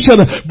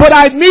congregation. But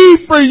I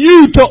need for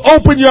you to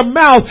open your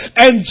mouth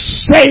and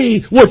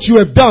say what you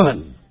have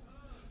done.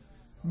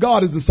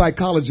 God is the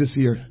psychologist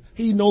here.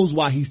 He knows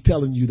why he's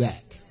telling you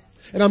that.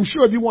 And I'm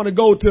sure if you want to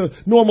go to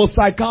normal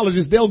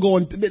psychologists, they'll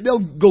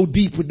go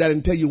deep with that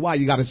and tell you why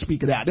you got to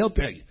speak it out. They'll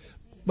tell you.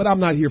 But I'm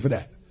not here for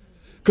that.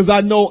 Because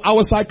I know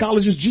our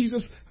psychologist,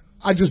 Jesus,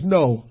 I just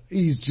know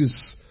he's just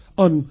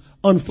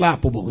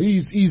unflappable.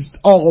 He's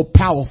all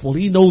powerful.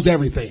 He knows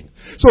everything.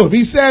 So if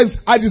he says,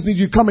 I just need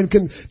you to come and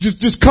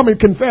just come and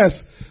confess,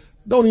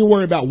 don't even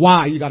worry about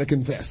why you got to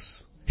confess.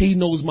 He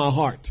knows my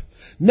heart.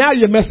 Now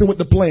you're messing with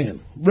the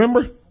plan.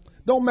 Remember?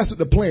 Don't mess with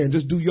the plan.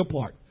 Just do your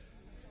part.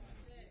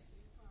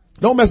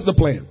 Don't mess with the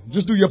plan.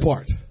 Just do your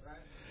part.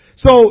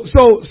 So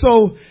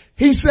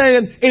he's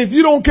saying, if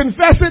you don't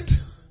confess it,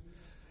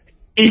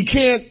 he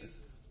can't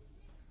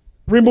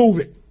remove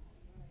it.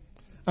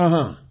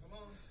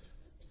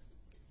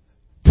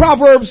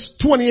 Proverbs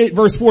 28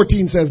 verse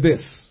 14 says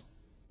this.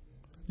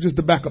 Just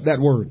to back up that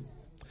word.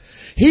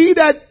 He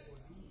that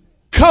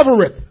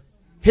covereth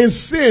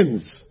his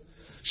sins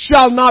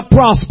shall not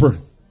prosper.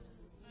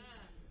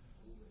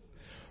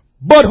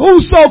 But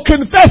whoso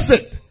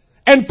confesseth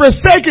and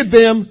forsaketh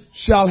them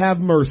shall have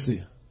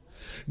mercy.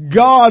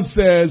 God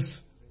says,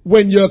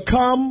 when you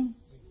come,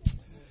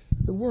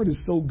 the word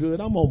is so good.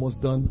 I'm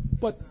almost done.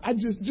 But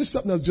just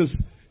something that'll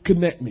just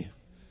connect me.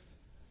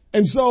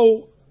 And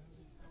so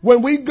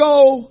when we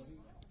go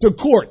to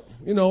court,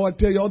 you know, I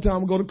tell you all the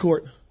time, I go to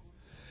court.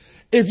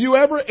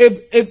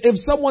 If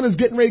someone is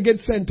getting ready to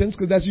get sentenced,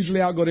 because that's usually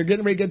how I go, they're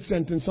getting ready to get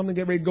sentenced, something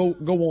get ready to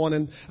go on,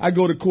 and I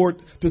go to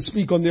court to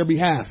speak on their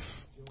behalf.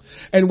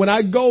 And when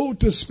I go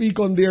to speak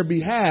on their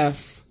behalf,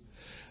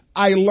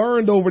 I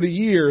learned over the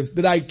years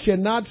that I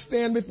cannot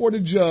stand before the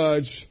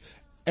judge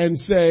and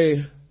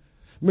say,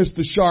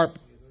 Mr. Sharp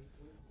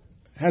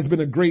has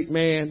been a great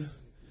man.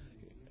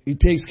 He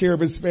takes care of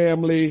his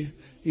family.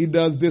 He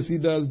does this, he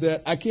does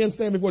that. I can't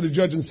stand before the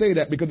judge and say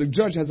that because the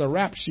judge has a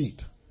rap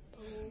sheet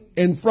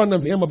in front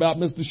of him about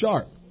Mr.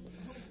 Sharp.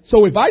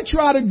 So if I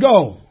try to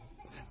go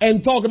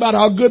and talk about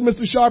how good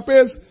Mr. Sharp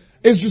is,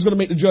 it's just going to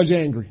make the judge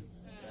angry.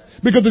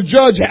 Because the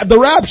judge had the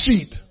rap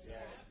sheet.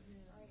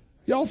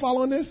 Y'all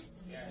following this?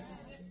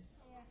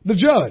 The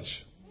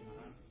judge.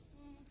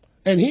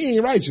 And he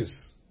ain't righteous.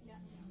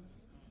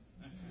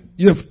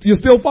 You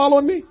still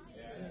following me?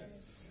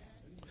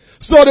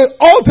 So the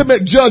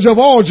ultimate judge of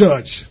all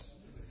judge,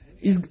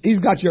 he's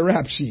got your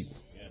rap sheet.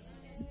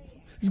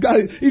 He's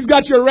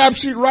got your rap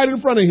sheet right in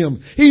front of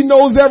him. He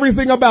knows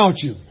everything about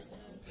you.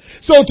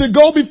 So to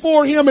go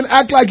before him and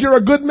act like you're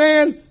a good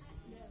man,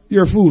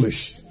 you're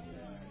foolish.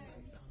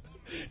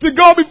 To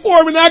go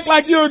before him and act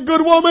like you're a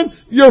good woman,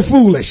 you're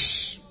foolish.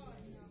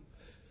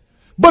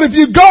 But if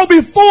you go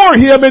before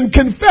him and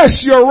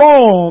confess you're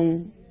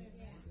wrong.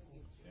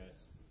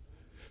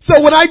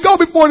 So when I go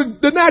before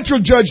the natural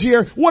judge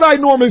here, what I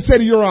normally say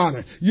to Your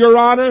Honor, Your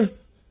Honor,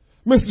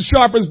 Mr.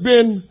 Sharp has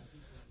been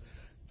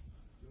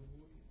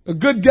a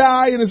good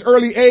guy in his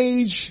early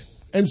age,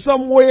 and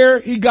somewhere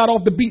he got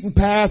off the beaten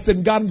path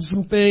and got into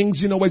some things,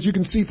 you know, as you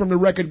can see from the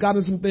record, got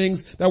into some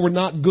things that were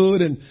not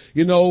good. And,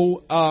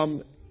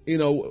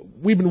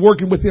 we've been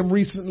working with him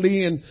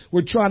recently and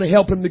we're trying to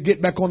help him to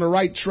get back on the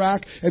right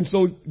track. And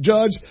so,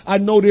 Judge, I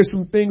know there's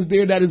some things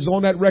there that is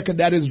on that record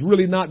that is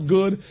really not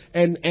good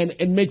and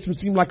makes him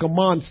seem like a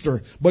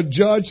monster. But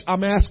Judge,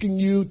 I'm asking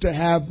you to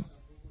have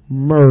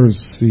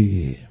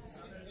mercy.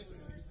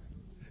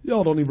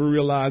 Y'all don't even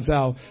realize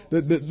how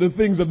the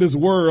things of this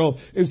world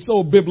is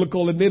so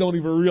biblical and they don't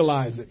even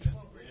realize it.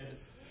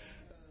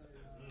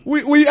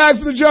 We ask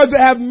the judge to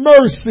have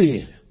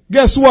mercy.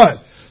 Guess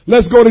what?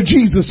 Let's go to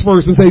Jesus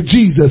first and say,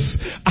 Jesus,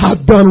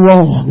 I've done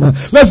wrong.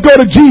 Let's go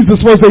to Jesus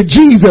first and say,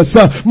 Jesus,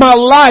 my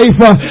life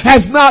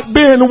has not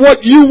been what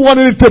you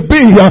wanted it to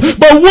be,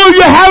 but will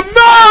you have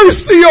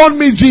mercy on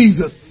me,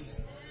 Jesus?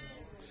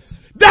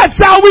 That's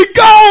how we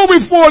go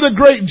before the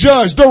great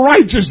judge, the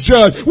righteous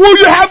judge. Will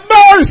you have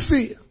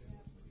mercy?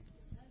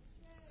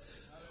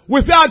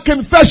 Without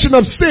confession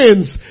of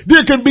sins,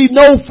 there can be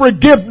no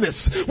forgiveness.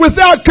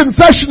 Without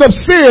confession of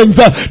sins,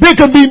 there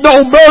can be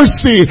no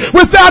mercy.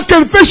 Without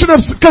confession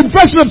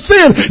of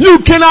sin, you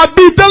cannot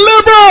be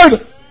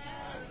delivered.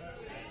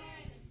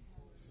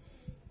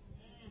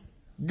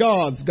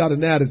 God's got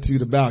an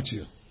attitude about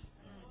you.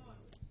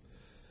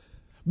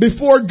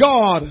 Before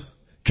God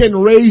can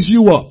raise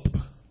you up,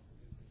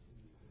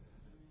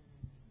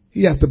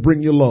 He has to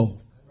bring you low.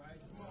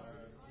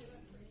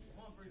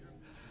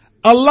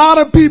 A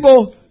lot of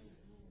people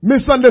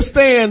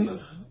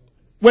misunderstand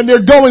when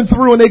they're going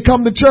through and they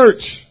come to church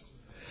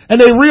and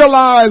they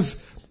realize,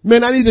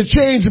 man, I need to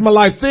change in my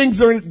life.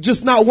 Things are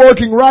just not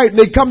working right. And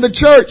they come to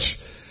church.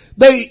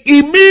 They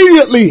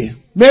immediately,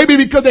 maybe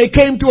because they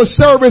came to a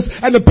service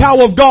and the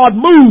power of God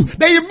moved,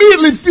 they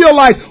immediately feel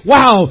like,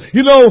 wow,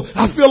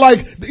 I feel like,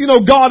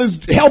 God is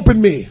helping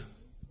me.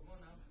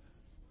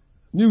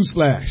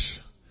 Newsflash.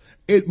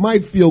 It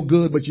might feel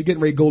good, but you're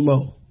getting ready to go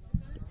low.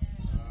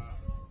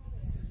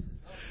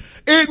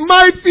 It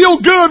might feel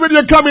good when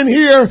you come in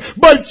here,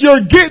 but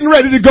you're getting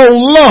ready to go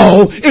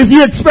low if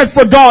you expect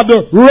for God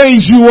to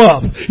raise you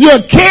up. You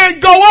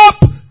can't go up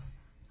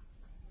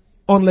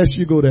unless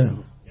you go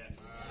down.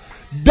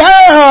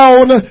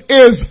 Down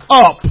is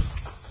up.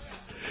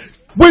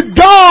 With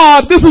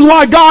God, this is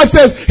why God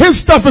says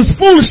His stuff is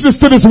foolishness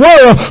to this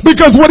world,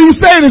 because what He's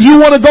saying is you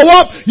want to go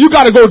up, you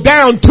got to go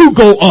down to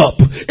go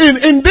up.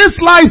 In this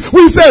life,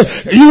 we say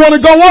you want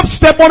to go up,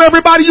 step on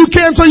everybody you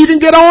can so you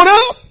can get on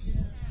up.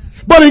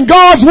 But in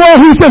God's world,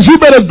 He says you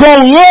better go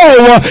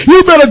low,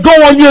 you better go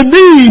on your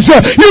knees,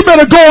 you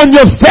better go on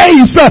your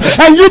face,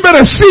 and you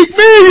better seek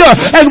me.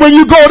 And when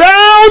you go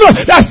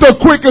down, that's the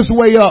quickest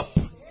way up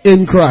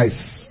in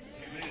Christ.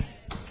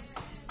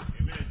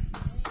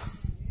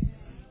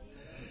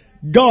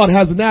 God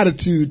has an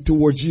attitude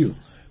towards you.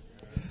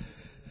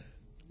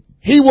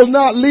 He will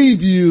not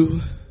leave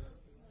you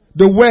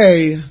the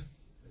way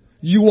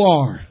you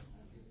are.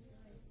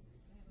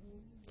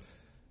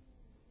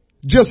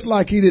 Just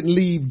like He didn't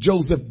leave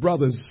Joseph's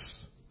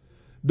brothers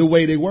the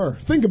way they were.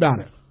 Think about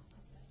it.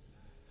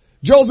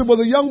 Joseph was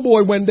a young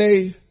boy when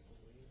they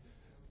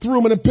threw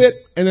him in a pit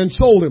and then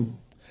sold him.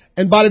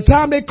 And by the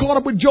time they caught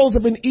up with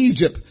Joseph in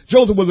Egypt,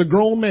 Joseph was a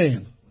grown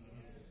man.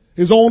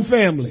 His own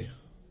family.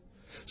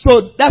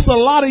 So that's a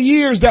lot of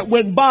years that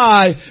went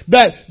by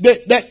that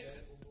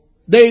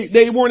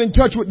they weren't in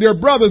touch with their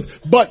brothers,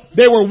 but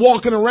they were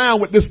walking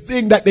around with this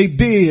thing that they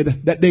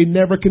did that they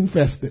never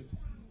confessed it.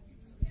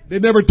 They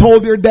never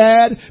told their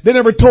dad. They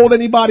never told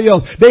anybody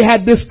else. They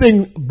had this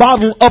thing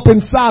bottled up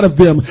inside of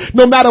them.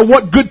 No matter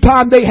what good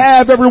time they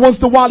have, every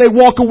once in a while they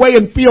walk away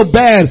and feel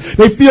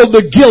bad. They feel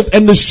the guilt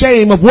and the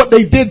shame of what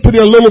they did to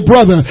their little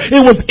brother.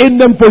 It was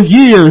in them for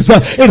years.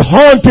 It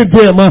haunted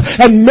them.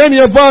 And many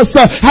of us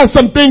have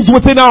some things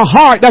within our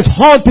heart that's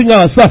haunting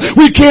us.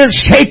 We can't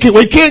shake it.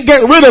 We can't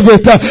get rid of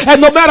it. And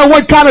no matter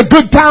what kind of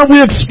good time we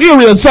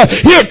experience,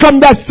 here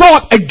comes that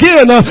thought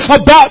again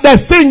about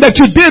that thing that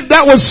you did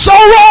that was so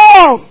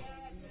wrong.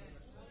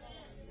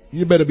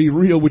 You better be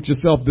real with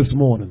yourself this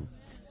morning.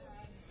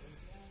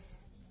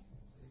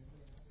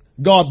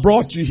 God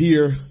brought you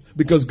here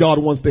because God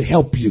wants to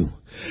help you.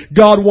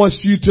 God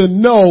wants you to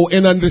know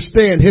and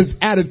understand His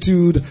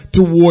attitude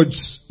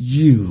towards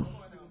you.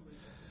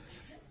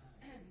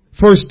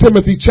 1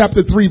 Timothy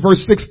chapter 3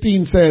 verse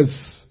 16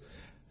 says,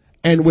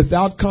 and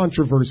without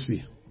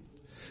controversy,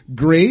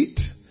 great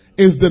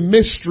is the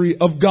mystery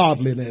of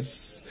godliness.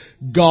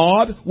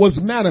 God was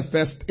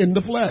manifest in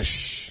the flesh,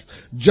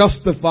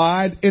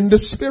 justified in the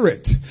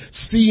spirit,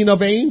 seen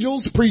of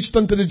angels, preached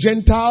unto the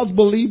Gentiles,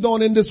 believed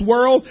on in this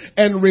world,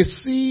 and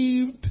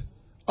received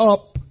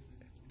up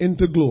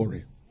into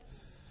glory.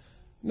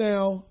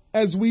 Now,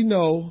 as we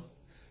know,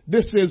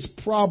 this is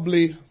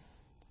probably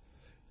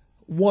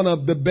one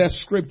of the best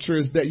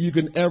scriptures that you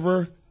can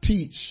ever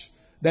teach,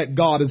 that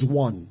God is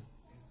one.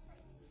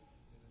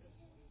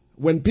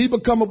 When people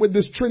come up with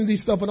this Trinity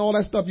stuff and all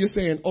that stuff, you're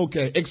saying,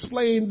 okay,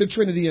 explain the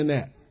Trinity in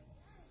that.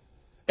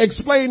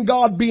 Explain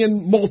God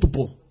being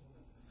multiple.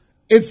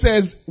 It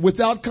says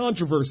without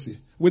controversy,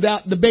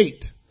 without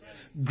debate.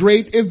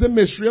 Great is the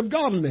mystery of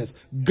godliness.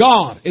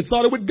 God, it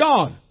started with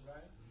God,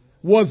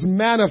 was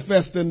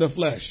manifest in the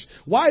flesh.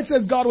 Why it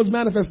says God was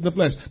manifest in the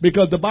flesh?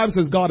 Because the Bible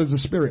says God is a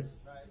spirit.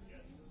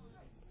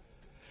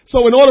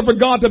 So in order for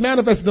God to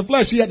manifest in the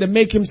flesh, He had to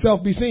make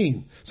Himself be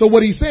seen. So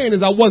what He's saying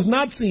is, I was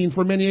not seen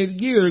for many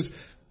years,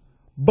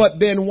 but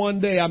then one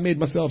day I made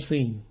myself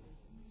seen.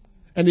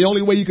 And the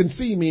only way you can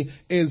see me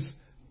is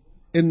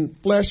in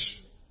flesh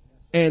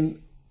and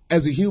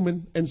as a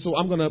human. And so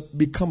I'm going to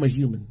become a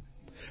human.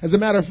 As a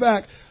matter of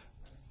fact,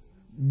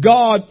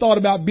 God thought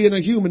about being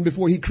a human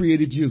before He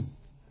created you.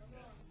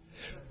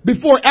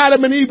 Before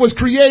Adam and Eve was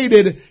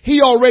created,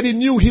 he already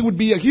knew he would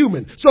be a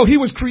human. So he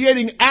was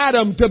creating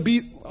Adam to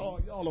be, oh,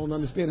 y'all don't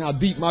understand how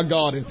deep my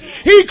God is.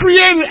 He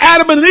created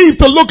Adam and Eve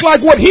to look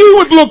like what he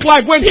would look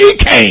like when he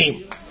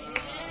came.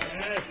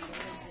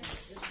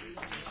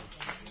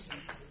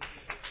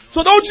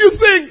 So don't you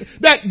think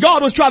that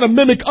God was trying to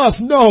mimic us?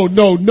 No.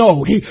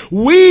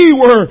 We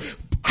were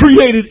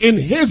created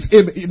in his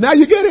image. Now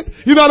you get it?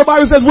 You know the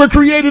Bible says we're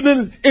created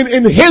in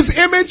his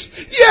image?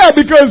 Yeah,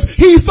 because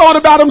he thought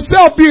about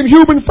himself being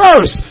human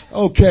first.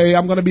 Okay,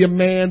 I'm going to be a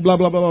man, blah,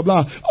 blah, blah, blah,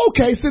 blah.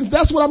 Okay, since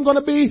that's what I'm going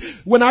to be,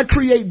 when I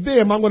create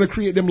them, I'm going to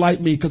create them like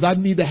me because I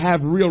need to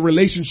have real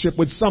relationship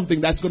with something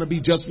that's going to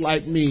be just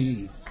like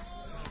me.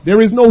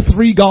 There is no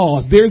three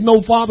gods. There is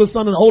no Father,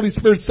 Son, and Holy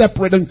Spirit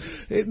separate. And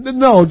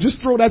no,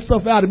 just throw that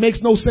stuff out. It makes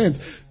no sense.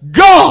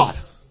 God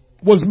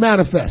was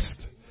manifest.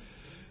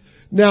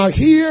 Now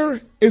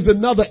here is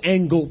another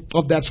angle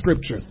of that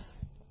scripture.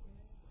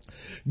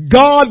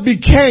 God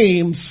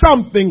became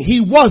something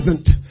he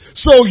wasn't,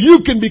 so you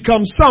can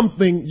become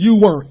something you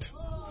weren't.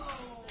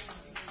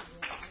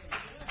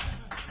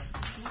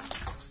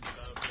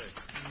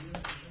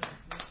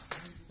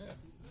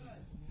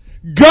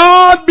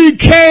 God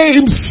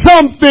became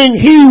something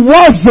he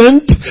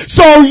wasn't,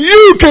 so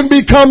you can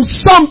become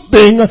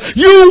something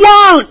you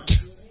weren't.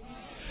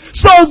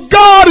 So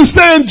God is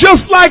saying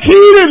just like he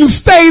didn't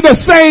stay the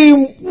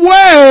same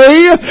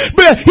way,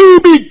 but he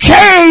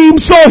became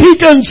so he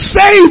can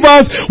save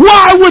us,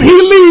 why would he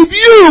leave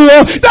you?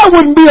 That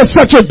wouldn't be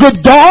such a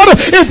good God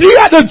if he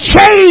had to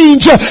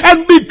change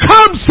and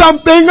become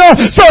something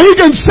so he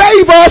can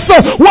save us.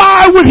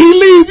 Why would he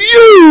leave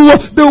you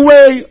the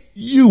way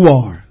you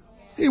are?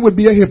 He would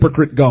be a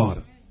hypocrite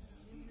God.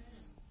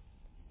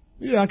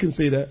 Yeah, I can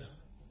see that.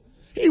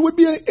 He would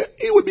be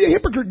a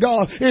hypocrite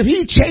God if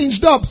he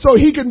changed up so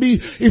he can be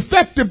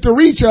effective to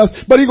reach us,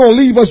 but he's going to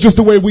leave us just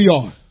the way we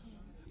are.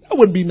 That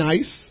wouldn't be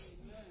nice.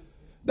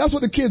 That's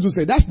what the kids would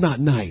say. That's not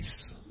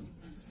nice.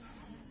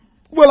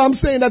 Well, I'm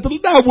saying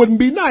that wouldn't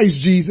be nice,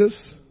 Jesus.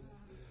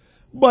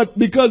 But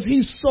because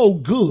he's so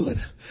good,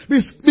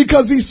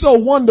 because he's so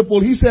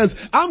wonderful, he says,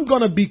 I'm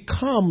going to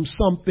become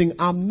something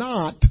I'm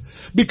not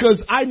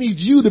because I need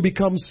you to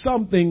become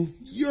something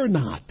you're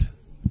not.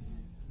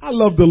 I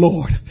love the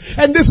Lord.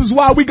 And this is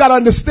why we got to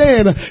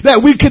understand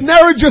that we can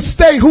never just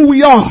stay who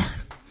we are.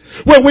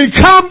 When we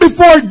come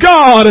before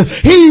God,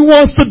 he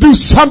wants to do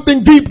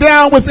something deep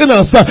down within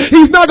us.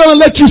 He's not going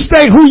to let you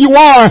stay who you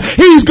are.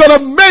 He's going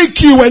to make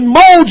you and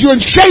mold you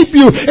and shape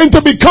you into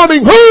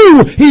becoming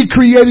who he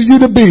created you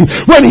to be.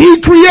 When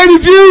he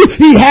created you,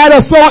 he had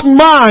a thought in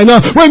mind.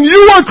 When you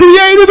were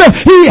created,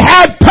 he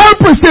had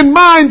purpose in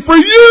mind for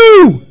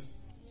you.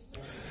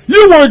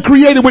 You weren't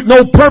created with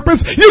no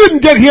purpose. You didn't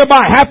get here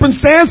by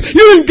happenstance.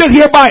 You didn't get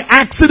here by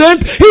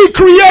accident. He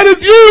created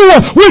you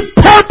with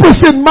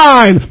purpose in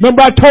mind.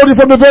 Remember I told you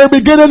from the very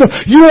beginning,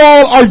 you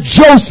all are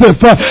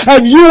Joseph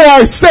and you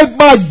are sent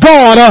by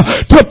God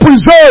to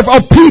preserve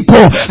a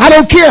people. I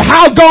don't care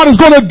how God is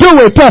going to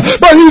do it,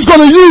 but he's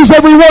going to use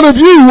every one of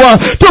you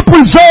to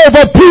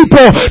preserve a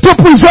people, to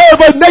preserve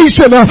a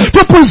nation,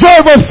 to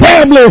preserve a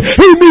family.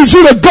 He needs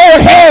you to go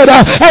ahead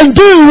and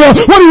do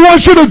what he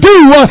wants you to do.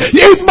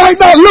 It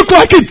might not look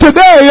like it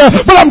today,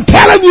 but I'm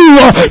telling you,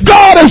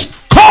 God has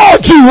called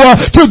you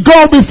to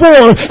go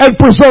before and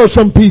preserve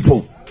some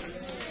people.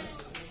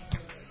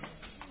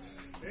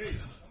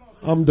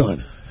 I'm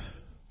done.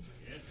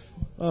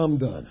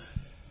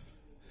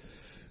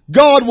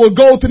 God will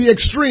go to the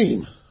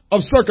extreme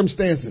of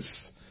circumstances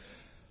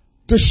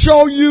to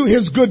show you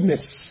his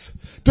goodness,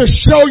 to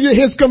show you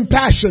his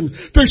compassion,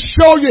 to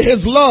show you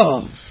his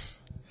love.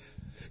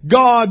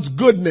 God's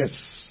goodness,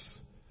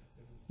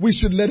 we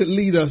should let it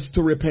lead us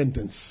to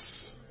repentance.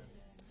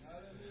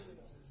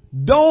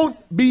 Don't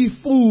be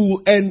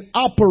fooled and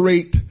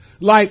operate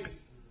like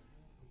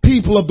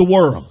people of the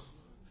world.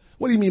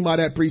 What do you mean by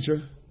that,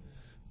 preacher?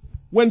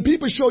 When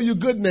people show you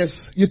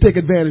goodness, you take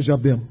advantage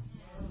of them.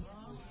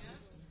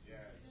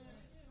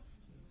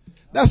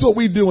 That's what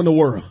we do in the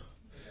world.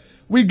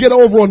 We get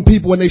over on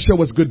people when they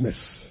show us goodness.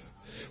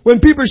 When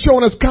people are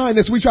showing us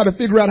kindness, we try to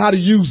figure out how to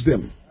use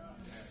them.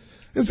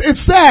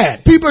 It's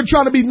sad. People are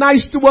trying to be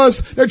nice to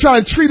us. They're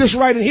trying to treat us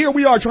right. And here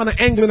we are trying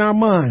to angle in our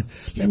mind.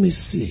 Let me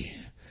see.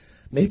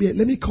 Maybe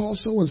let me call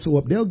so-and-so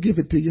up. They'll give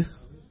it to you.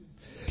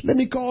 Let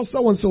me call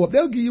so-and-so up.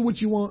 They'll give you what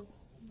you want.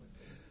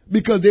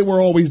 Because they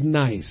were always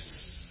nice.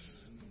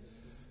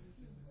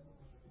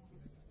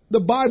 The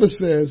Bible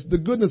says the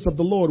goodness of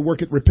the Lord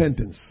worketh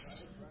repentance.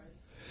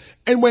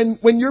 And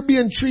when you're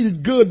being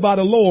treated good by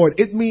the Lord,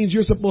 it means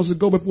you're supposed to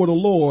go before the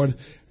Lord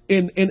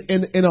in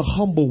a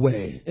humble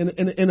way,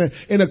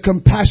 in a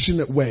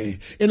compassionate way,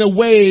 in a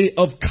way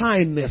of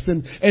kindness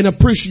and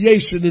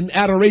appreciation and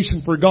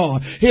adoration for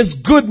God. His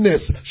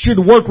goodness should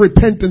work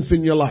repentance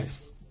in your life.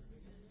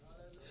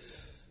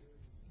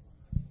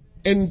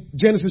 In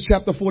Genesis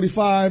chapter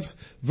 45,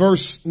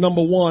 verse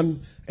number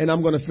 1, and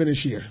I'm going to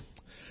finish here.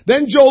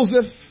 Then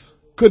Joseph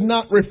could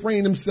not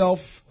refrain himself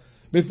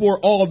before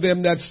all of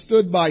them that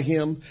stood by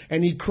him,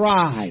 and he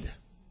cried.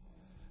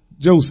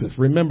 Joseph,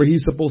 remember,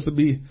 he's supposed to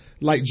be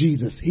like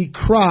Jesus. He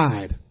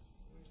cried,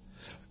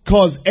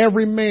 cause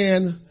every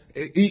man,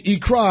 he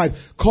cried,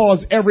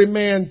 cause every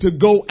man to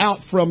go out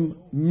from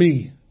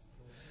me.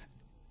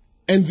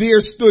 And there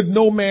stood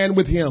no man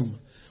with him,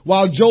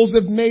 while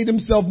Joseph made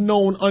himself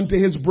known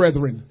unto his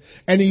brethren.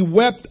 And he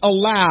wept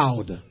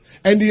aloud,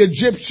 and the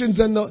Egyptians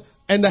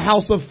and the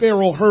house of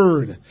Pharaoh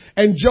heard.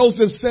 And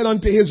Joseph said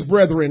unto his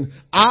brethren,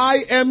 I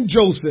am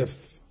Joseph.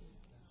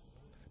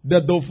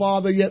 Doth thy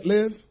father yet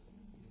live?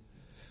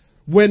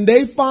 When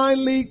they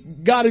finally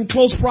got in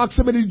close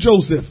proximity to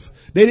Joseph,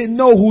 they didn't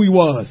know who he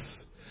was.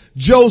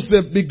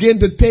 Joseph began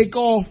to take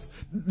off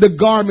the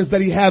garments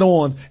that he had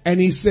on, and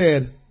he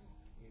said,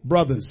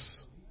 brothers,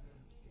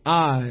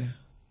 I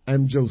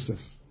am Joseph.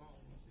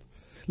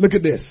 Look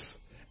at this.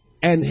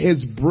 And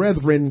his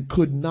brethren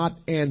could not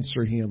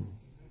answer him.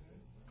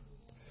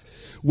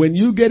 When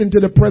you get into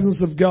the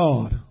presence of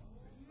God,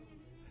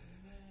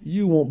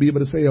 you won't be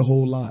able to say a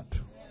whole lot.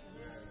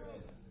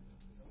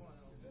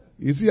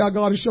 You see how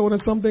God is showing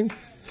us something?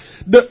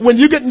 When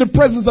you get in the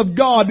presence of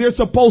God, there's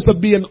supposed to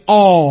be an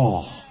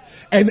awe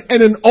and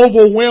an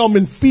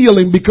overwhelming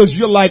feeling, because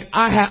you're like,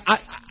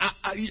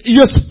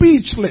 you're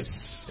speechless.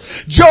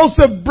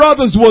 Joseph's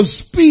brothers was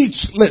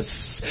speechless.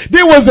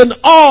 There was an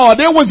awe.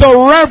 There was a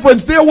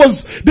reverence. There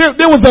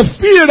was a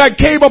fear that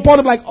came upon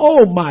him, like,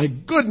 oh my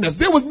goodness,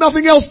 there was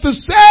nothing else to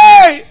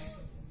say.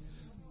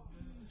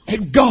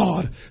 And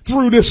God,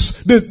 through this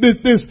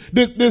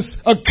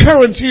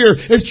occurrence here,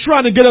 is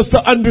trying to get us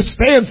to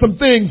understand some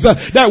things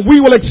that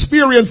we will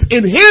experience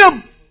in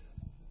Him.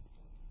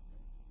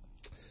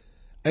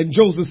 And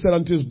Joseph said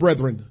unto his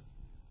brethren,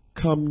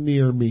 come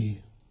near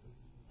me.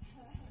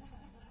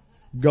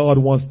 God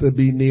wants to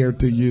be near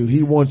to you.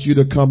 He wants you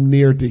to come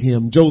near to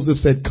Him. Joseph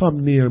said,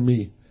 come near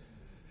me.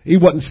 He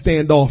wasn't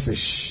standoffish.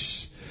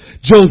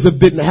 Joseph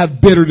didn't have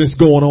bitterness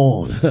going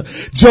on.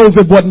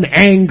 Joseph wasn't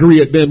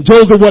angry at them.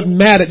 Joseph wasn't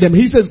mad at them.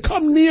 He says,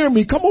 come near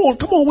me. Come on.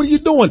 What are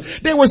you doing?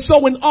 They were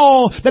so in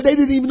awe that they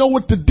didn't even know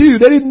what to do.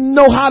 They didn't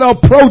know how to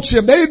approach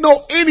him. They didn't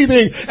know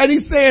anything. And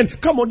he's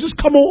saying, come on,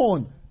 just come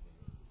on.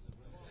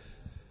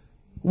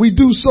 We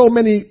do so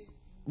many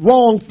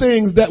wrong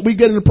things that we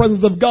get in the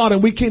presence of God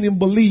and we can't even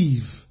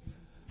believe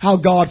how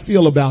God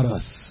feel about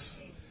us.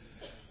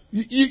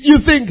 You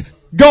think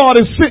God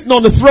is sitting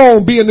on the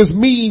throne being this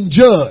mean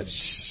judge.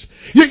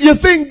 You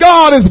think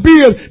God is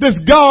being this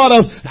God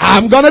of,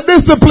 I'm going to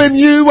discipline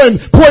you and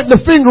pointing the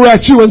finger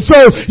at you. And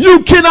so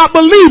you cannot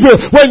believe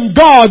it when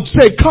God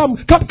say, come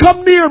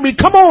near me.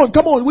 Come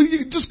on. Will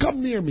you just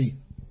come near me?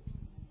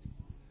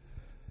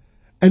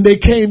 And they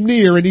came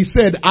near and he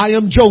said, I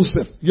am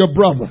Joseph, your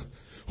brother,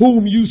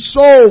 whom you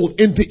sold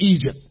into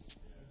Egypt.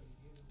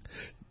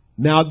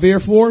 Now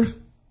therefore,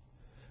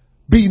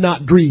 be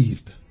not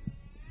grieved.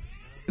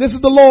 This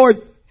is the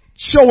Lord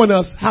showing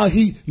us how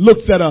He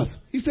looks at us.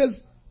 He says,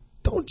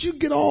 don't you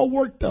get all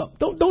worked up.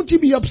 Don't you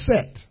be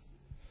upset.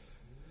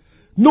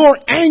 Nor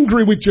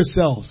angry with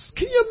yourselves.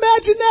 Can you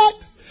imagine that?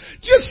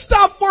 Just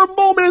stop for a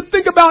moment and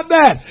think about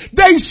that.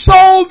 They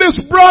sold this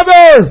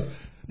brother.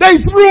 They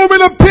threw him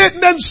in a pit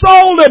and then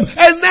sold him.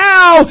 And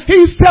now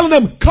He's telling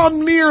them,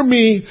 come near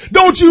me.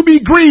 Don't you be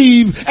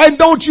grieved and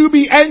don't you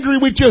be angry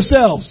with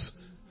yourselves.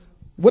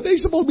 What they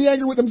supposed to be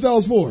angry with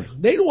themselves for?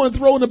 They don't want to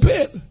throw in the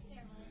pit.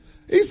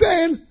 He's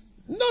saying,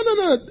 no.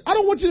 I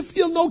don't want you to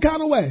feel no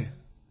kind of way.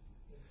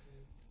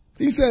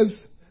 He says,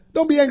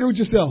 don't be angry with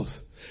yourselves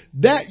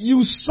that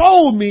you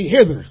sold me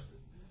hither.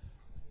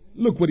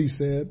 Look what He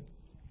said.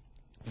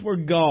 For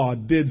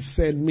God did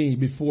send me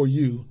before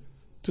you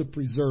to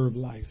preserve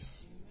life.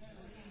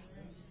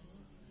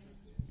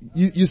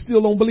 You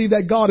still don't believe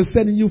that God is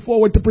sending you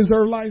forward to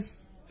preserve life?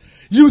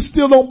 You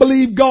still don't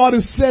believe God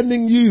is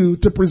sending you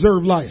to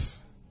preserve life?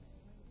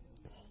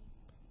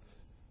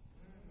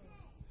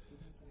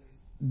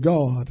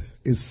 God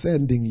is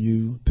sending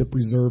you to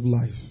preserve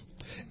life.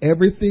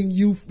 Everything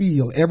you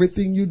feel,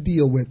 everything you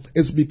deal with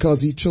is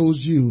because He chose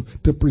you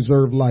to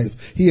preserve life.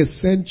 He has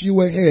sent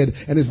you ahead,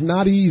 and it's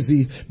not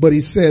easy, but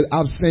He said,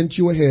 I've sent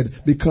you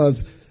ahead because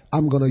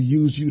I'm going to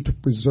use you to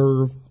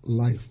preserve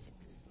life.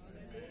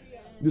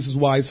 This is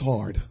why it's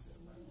hard.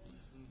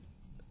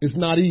 It's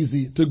not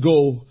easy to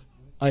go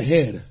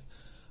ahead.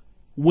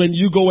 When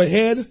you go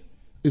ahead,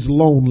 it's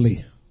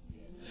lonely.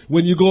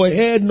 When you go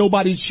ahead,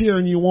 nobody's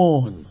cheering you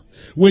on.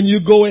 When you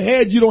go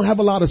ahead, you don't have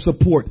a lot of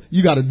support.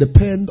 You got to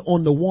depend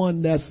on the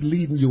one that's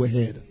leading you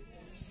ahead.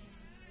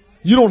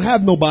 You don't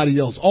have nobody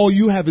else. All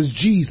you have is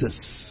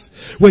Jesus.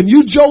 When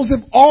you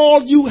Joseph,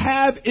 all you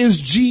have is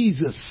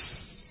Jesus.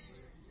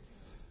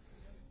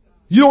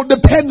 You don't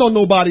depend on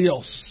nobody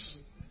else.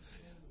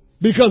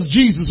 Because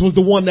Jesus was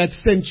the one that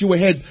sent you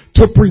ahead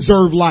to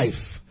preserve life.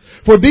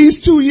 For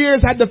these 2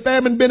 years had the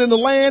famine been in the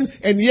land,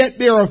 and yet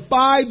there are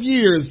 5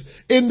 years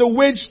in the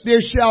which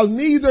there shall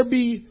neither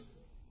be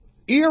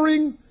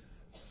earing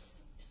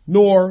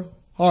nor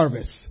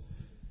harvest.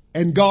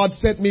 And God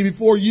sent me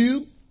before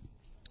you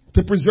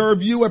to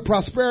preserve you a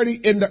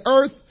prosperity in the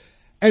earth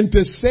and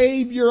to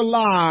save your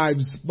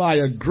lives by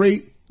a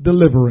great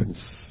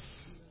deliverance.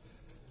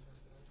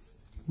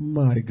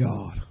 My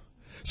God.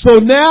 So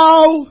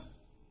now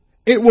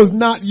it was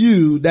not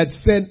you that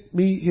sent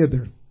me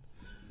hither,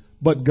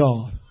 but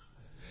God.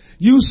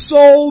 You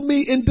sold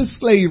me into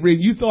slavery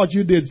and you thought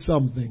you did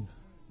something.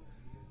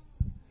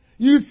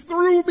 You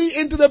threw me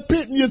into the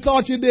pit and you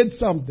thought you did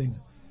something.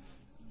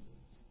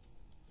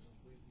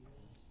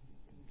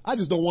 I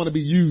just don't want to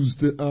be used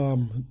to,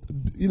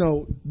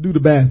 do the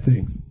bad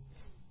things.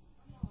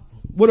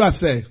 What do I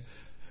say?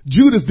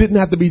 Judas didn't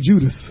have to be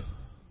Judas.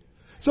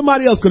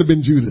 Somebody else could have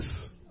been Judas.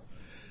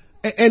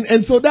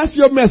 And so that's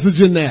your message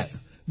in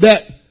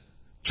that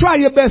try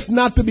your best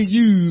not to be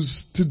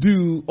used to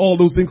do all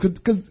those things,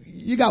 because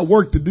you got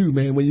work to do,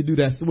 man, when you do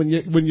that,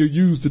 when you're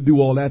used to do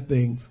all that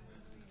things.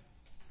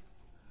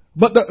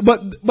 But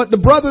the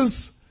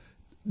brothers,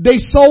 they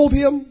sold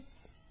him,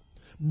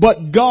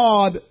 but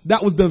God,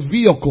 that was the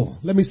vehicle.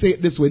 Let me say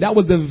it this way. That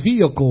was the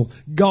vehicle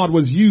God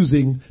was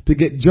using to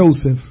get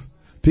Joseph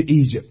to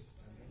Egypt.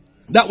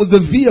 That was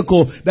the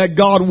vehicle that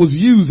God was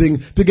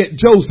using to get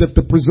Joseph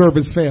to preserve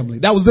his family.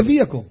 That was the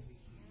vehicle.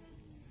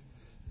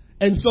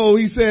 And so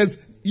he says,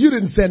 you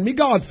didn't send me,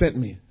 God sent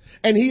me.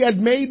 And he had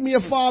made me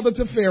a father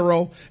to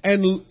Pharaoh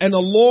and a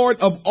lord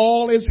of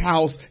all his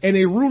house and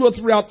a ruler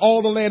throughout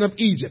all the land of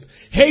Egypt.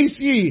 Haste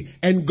ye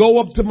and go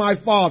up to my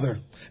father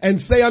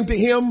and say unto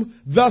him,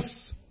 thus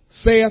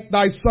saith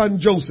thy son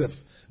Joseph,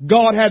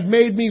 God had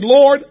made me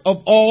Lord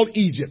of all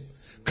Egypt.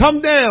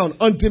 Come down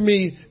unto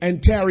me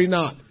and tarry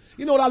not.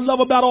 You know what I love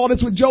about all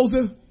this with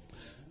Joseph?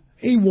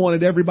 He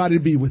wanted everybody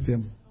to be with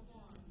him.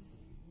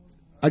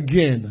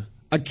 Again,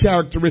 a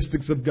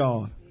characteristics of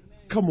God.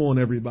 Come on,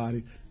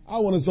 everybody. I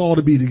want us all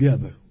to be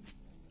together.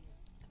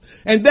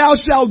 And thou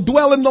shalt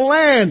dwell in the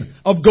land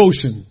of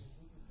Goshen.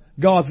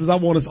 God says, I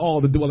want us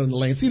all to dwell in the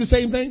land. See the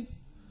same thing?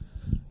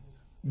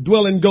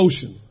 Dwell in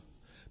Goshen.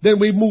 Then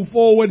we move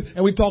forward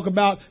and we talk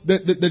about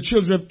the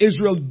children of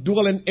Israel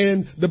dwelling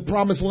in the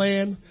promised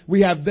land.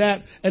 We have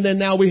that. And then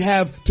now we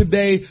have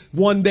today,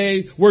 one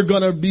day, we're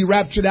going to be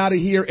raptured out of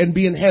here and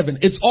be in heaven.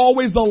 It's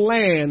always a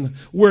land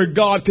where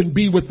God can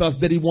be with us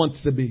that he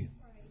wants to be.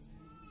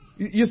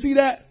 You see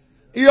that?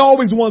 He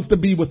always wants to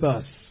be with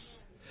us.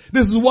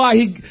 This is why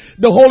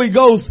the Holy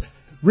Ghost,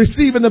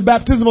 receiving the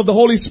baptism of the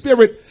Holy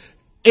Spirit,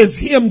 is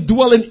him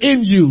dwelling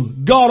in you.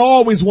 God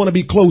always want to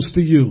be close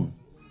to you.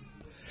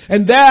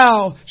 And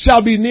thou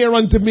shalt be near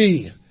unto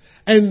me,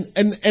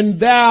 and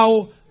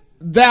thou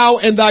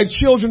and thy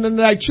children and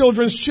thy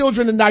children's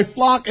children and thy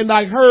flock and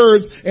thy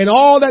herds and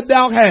all that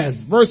thou hast.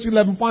 Verse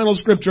 11, final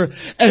scripture.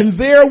 And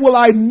there will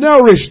I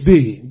nourish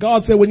thee.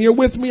 God said, when you're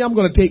with me, I'm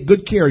going to take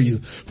good care of you.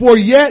 For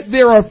yet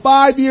there are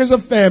 5 years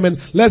of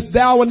famine, lest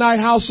thou and thy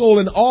household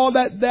and all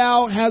that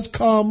thou hast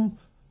come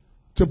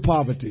to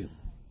poverty.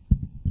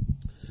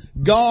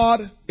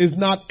 God is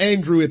not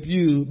angry with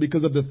you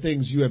because of the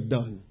things you have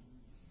done.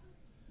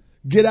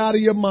 Get out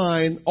of your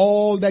mind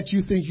all that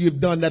you think you've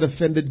done that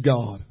offended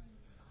God.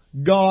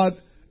 God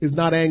is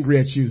not angry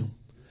at you.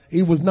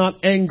 He was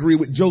not angry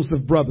with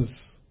Joseph's brothers.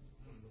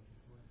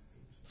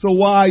 So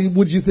why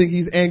would you think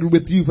he's angry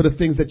with you for the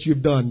things that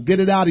you've done? Get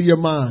it out of your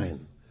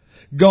mind.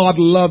 God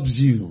loves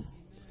you.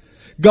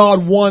 God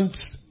wants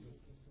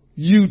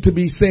you to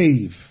be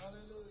saved.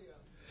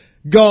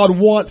 God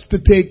wants to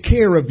take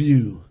care of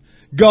you.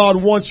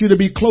 God wants you to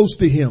be close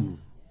to him.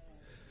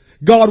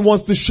 God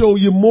wants to show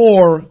you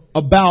more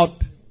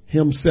about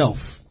himself.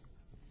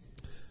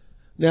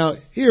 Now,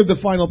 here's the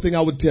final thing I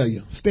would tell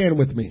you. Stand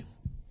with me.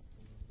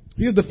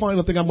 Here's the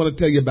final thing I'm going to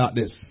tell you about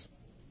this.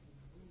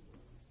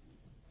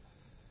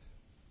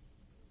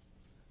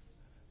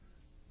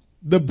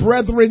 The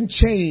brethren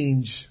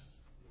change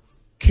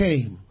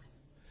came.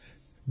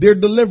 Their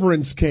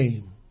deliverance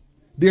came.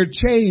 Their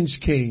change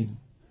came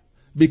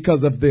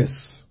because of this.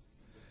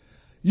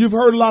 You've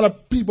heard a lot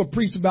of people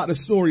preach about the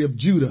story of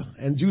Judah,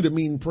 and Judah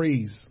mean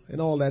praise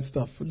and all that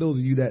stuff. For those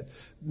of you that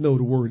know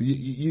the word,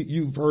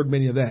 you've heard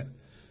many of that.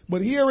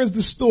 But here is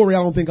the story I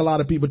don't think a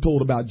lot of people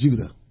told about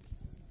Judah.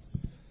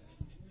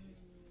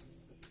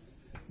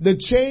 The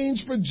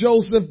change for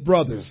Joseph's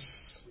brothers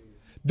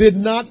did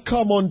not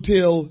come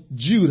until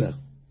Judah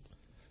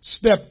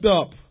stepped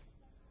up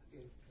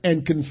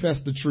and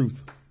confessed the truth.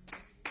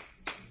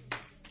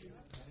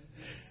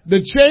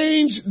 The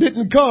change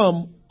didn't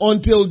come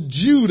until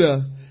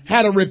Judah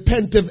had a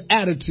repentive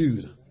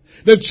attitude.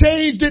 The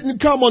change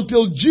didn't come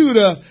until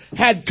Judah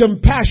had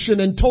compassion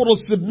and total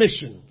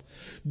submission.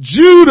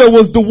 Judah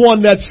was the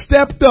one that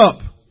stepped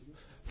up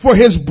for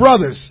his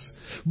brothers.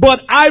 But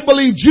I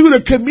believe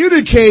Judah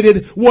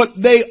communicated what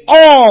they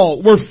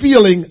all were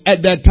feeling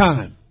at that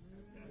time.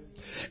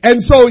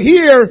 And so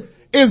here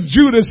is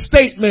Judah's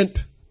statement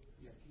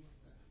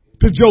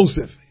to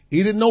Joseph. He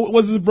didn't know it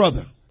was his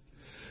brother.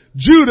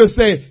 Judah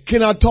said,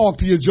 can I talk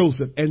to you,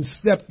 Joseph? And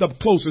stepped up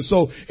closer.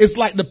 So it's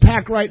like the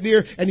pack right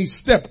there, and he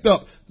stepped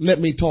up. Let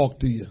me talk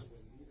to you.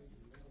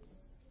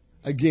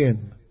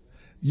 Again,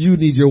 you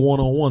need your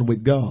one-on-one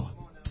with God.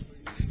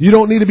 You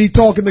don't need to be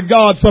talking to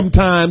God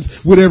sometimes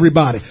with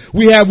everybody.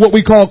 We have what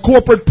we call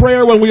corporate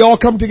prayer when we all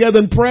come together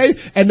and pray,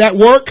 and that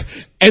work.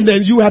 And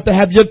then you have to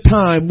have your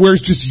time where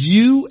it's just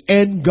you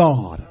and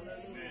God.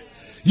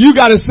 You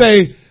got to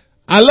say,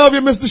 I love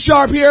you, Mr.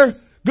 Sharp here.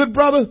 Good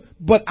brother.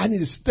 But I need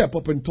to step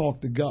up and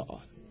talk to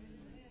God.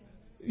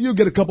 You'll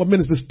get a couple of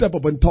minutes to step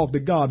up and talk to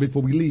God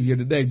before we leave here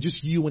today.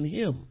 Just you and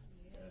him.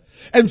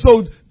 And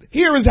so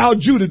here is how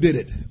Judah did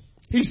it.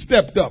 He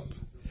stepped up.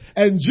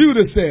 And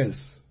Judah says,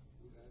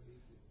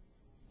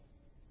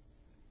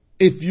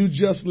 if you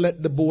just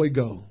let the boy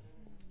go.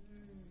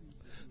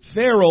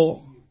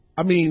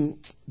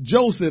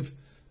 Joseph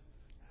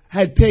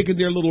had taken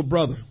their little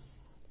brother.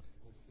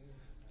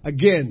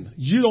 Again,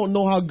 you don't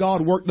know how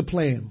God worked the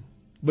plan,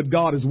 but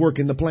God is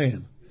working the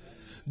plan.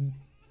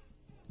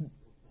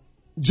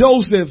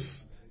 Joseph,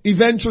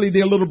 eventually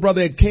their little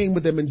brother had came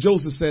with them, and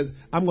Joseph said,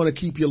 I'm going to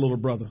keep your little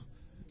brother.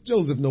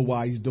 Joseph knows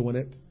why he's doing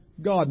it.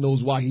 God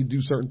knows why he do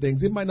certain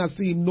things. It might not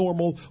seem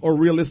normal or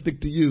realistic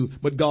to you,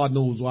 but God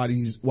knows why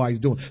he's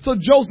doing it. So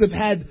Joseph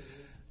had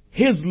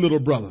his little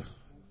brother,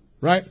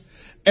 right?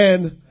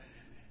 And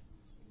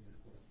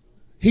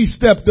he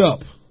stepped up.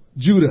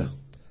 Judah,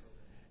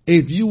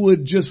 if you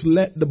would just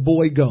let the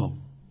boy go.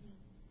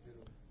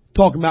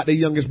 Talking about their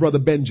youngest brother,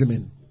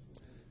 Benjamin.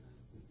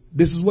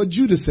 This is what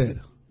Judah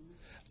said.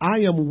 I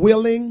am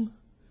willing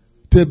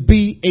to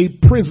be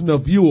a prisoner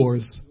of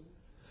yours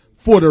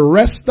for the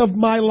rest of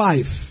my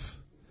life,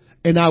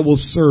 and I will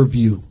serve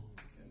you.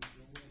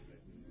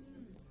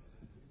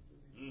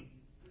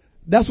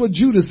 That's what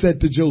Judah said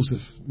to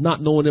Joseph,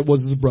 not knowing it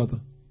was his brother.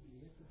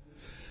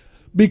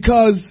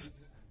 Because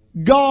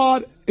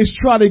God is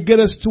trying to get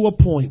us to a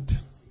point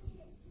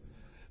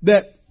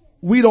that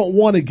we don't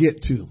want to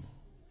get to.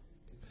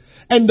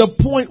 And the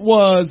point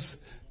was,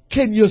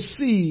 can you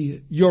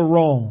see you're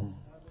wrong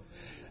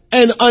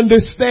and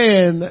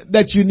understand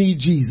that you need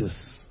Jesus?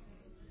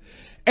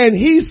 And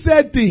he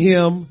said to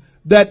him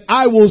that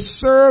I will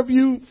serve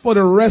you for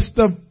the rest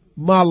of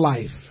my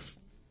life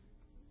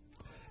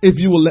if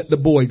you will let the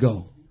boy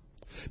go.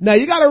 Now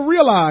you got to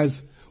realize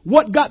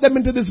what got them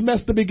into this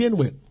mess to begin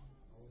with.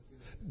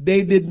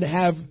 They didn't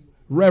have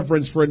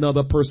reverence for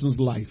another person's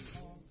life.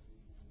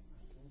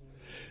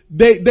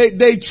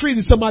 They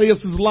treated somebody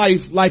else's life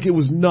like it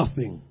was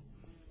nothing.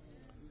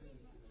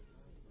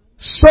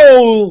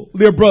 Sold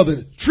their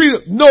brother.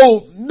 Treated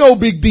no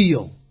big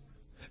deal.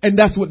 And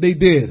that's what they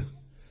did.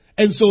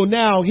 And so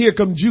now here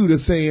comes Judah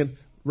saying,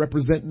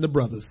 representing the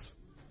brothers.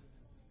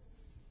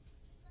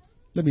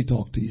 Let me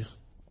talk to you.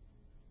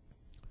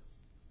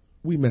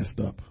 We messed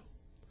up.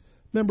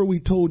 Remember we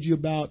told you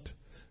about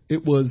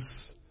it was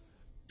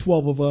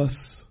 12 of us.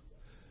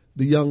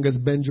 The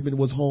youngest Benjamin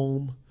was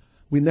home.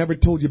 We never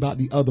told you about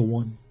the other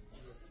one.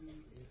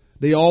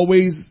 They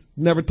always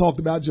never talked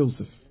about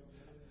Joseph.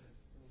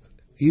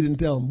 He didn't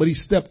tell him, but he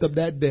stepped up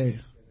that day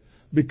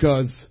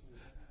because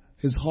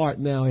his heart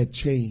now had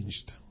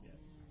changed.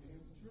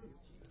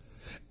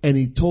 And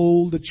he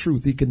told the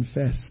truth. He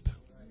confessed.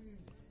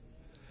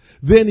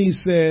 Then he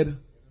said,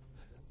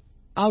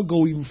 I'll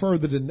go even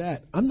further than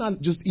that. I'm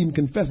not just even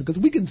confessing,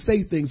 because we can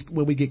say things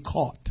when we get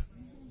caught.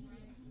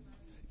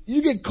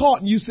 You get caught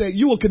and you say,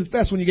 you will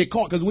confess when you get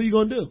caught, because what are you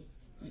going to do?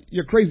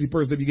 You're a crazy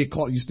person if you get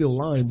caught and you're still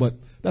lying, but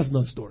that's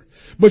another story.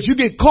 But you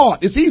get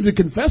caught. It's easy to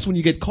confess when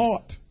you get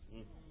caught.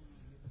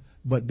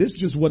 But this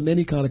just wasn't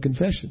any kind of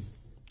confession.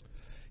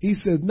 He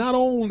said, not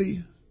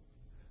only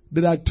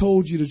that I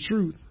told you the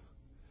truth,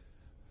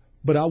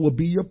 but I will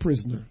be your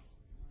prisoner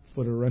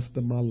for the rest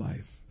of my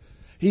life.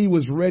 He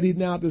was ready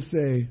now to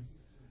say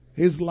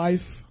his life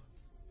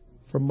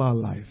for my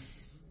life.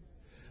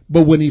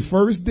 But when he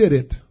first did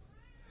it,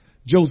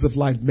 Joseph's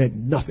life meant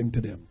nothing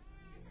to them.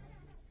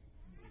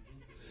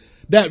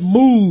 That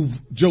moved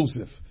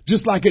Joseph,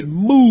 just like it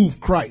moved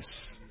Christ.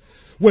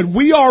 When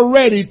we are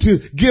ready to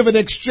give and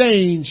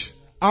exchange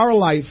our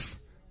life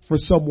for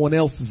someone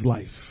else's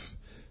life.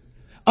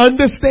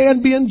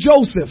 Understand, being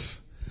Joseph,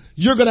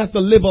 you're going to have to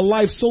live a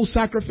life so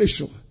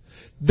sacrificial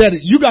that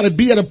you got to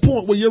be at a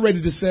point where you're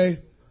ready to say,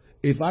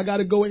 if I got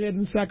to go ahead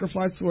and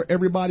sacrifice for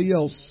everybody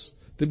else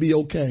to be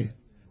okay,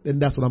 then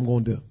that's what I'm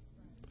going to do.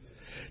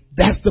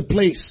 That's the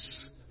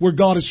place where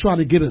God is trying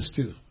to get us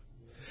to.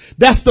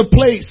 That's the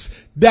place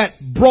that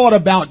brought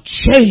about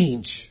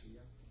change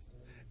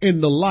in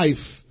the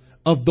life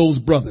of those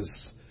brothers.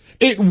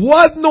 It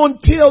wasn't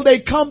until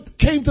they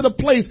came to the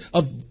place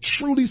of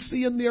truly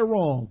seeing their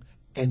wrong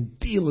and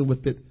dealing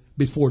with it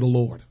before the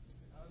Lord.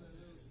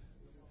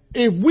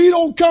 If we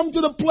don't come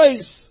to the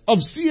place of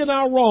seeing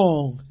our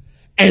wrong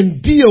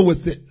and deal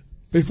with it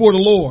before the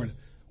Lord,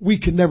 we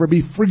can never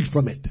be free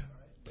from it.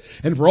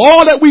 And for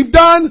all that we've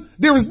done,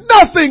 there is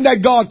nothing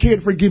that God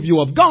can't forgive you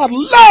of. God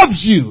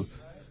loves you.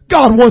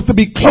 God wants to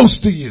be close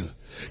to you.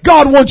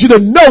 God wants you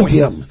to know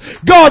him.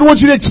 God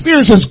wants you to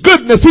experience his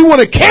goodness. He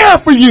wants to care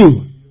for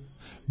you.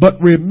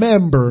 But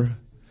remember,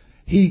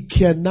 he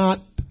cannot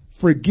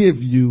forgive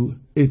you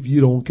if you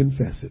don't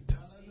confess it.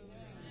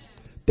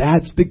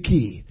 That's the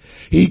key.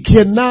 He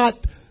cannot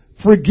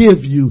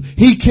forgive you.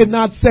 He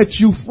cannot set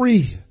you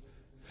free.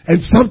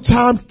 And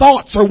sometimes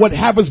thoughts are what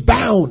have us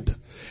bound.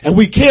 And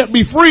we can't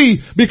be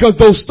free because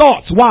those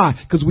thoughts. Why?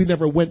 Because we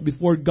never went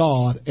before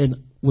God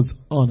and was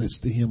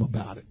honest to him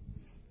about it.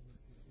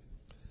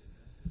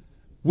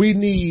 We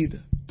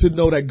need to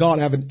know that God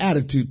have an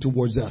attitude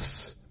towards us,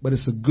 but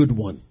it's a good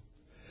one.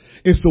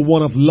 It's the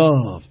one of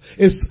love.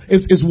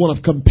 It's one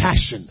of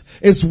compassion.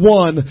 It's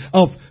one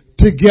of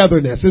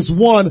togetherness. It's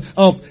one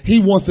of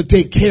He wants to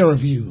take care of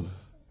you.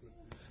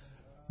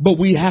 But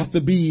we have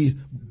to be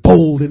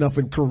bold enough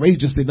and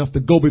courageous enough to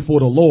go before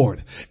the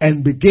Lord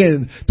and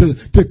begin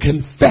to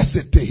confess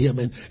it to Him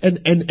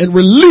and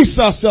release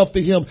ourselves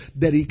to Him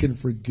that He can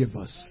forgive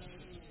us.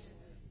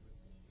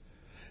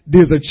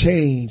 There's a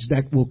change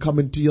that will come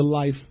into your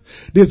life.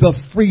 There's a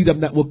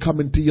freedom that will come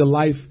into your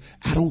life.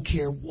 I don't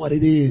care what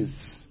it is.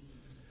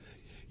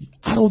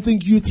 I don't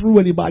think you threw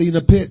anybody in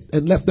a pit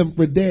and left them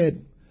for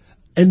dead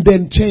and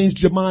then changed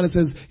your mind and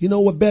says, you know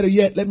what, better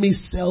yet, let me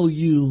sell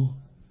you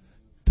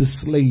to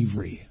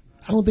slavery.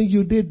 I don't think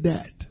you did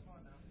that.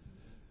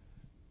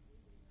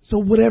 So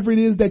whatever it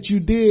is that you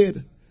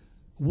did,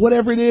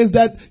 whatever it is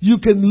that you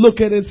can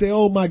look at and say,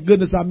 oh my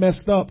goodness, I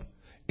messed up.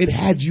 It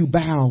had you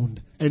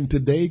bound. And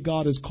today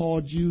God has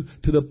called you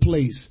to the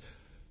place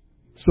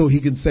so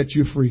He can set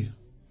you free.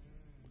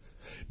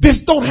 This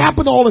don't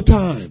happen all the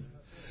time.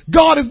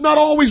 God is not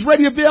always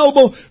ready and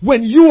available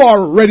when you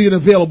are ready and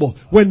available.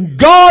 When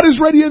God is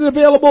ready and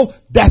available,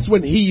 that's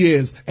when He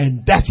is.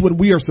 And that's when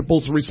we are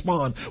supposed to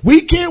respond.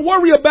 We can't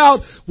worry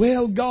about,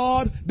 well,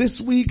 God,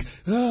 this week,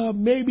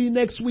 maybe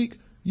next week.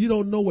 You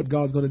don't know what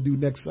God's going to do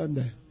next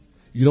Sunday.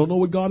 You don't know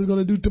what God is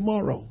going to do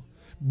tomorrow.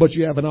 But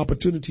you have an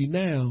opportunity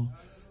now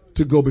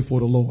to go before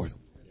the Lord.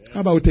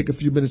 How about we take a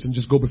few minutes and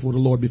just go before the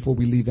Lord before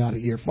we leave out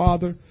of here.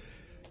 Father,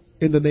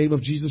 in the name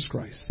of Jesus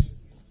Christ.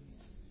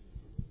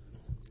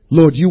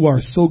 Lord, you are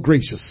so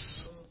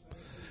gracious.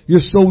 You're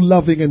so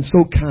loving and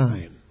so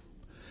kind.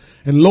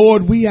 And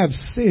Lord, we have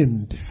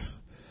sinned.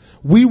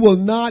 We will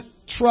not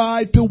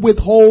try to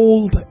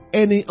withhold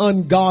any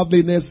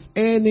ungodliness,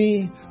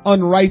 any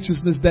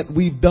unrighteousness that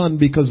we've done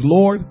because,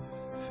 Lord,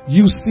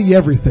 you see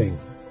everything.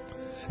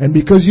 And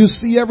because you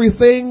see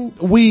everything,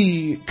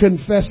 we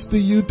confess to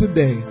you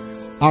today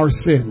our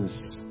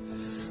sins.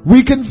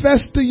 We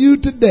confess to you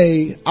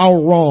today our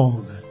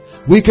wrong.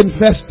 We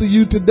confess to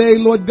you today,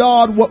 Lord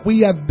God, what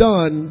we have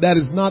done that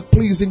is not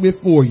pleasing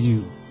before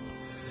you.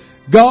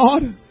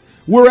 God,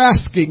 we're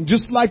asking,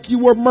 just like you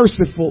were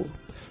merciful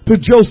to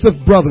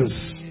Joseph's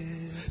brothers,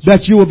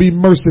 that you will be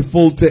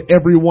merciful to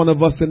every one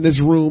of us in this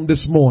room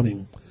this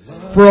morning.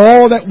 For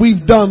all that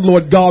we've done,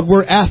 Lord God,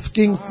 we're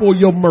asking for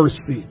your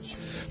mercy.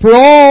 For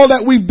all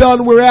that we've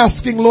done, we're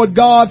asking, Lord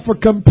God, for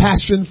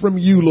compassion from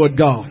you, Lord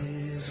God.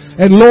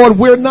 And Lord,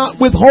 we're not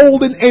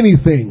withholding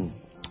anything.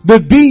 The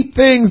deep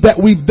things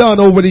that we've done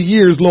over the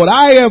years, Lord,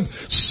 I have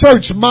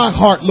searched my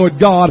heart, Lord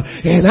God,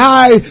 and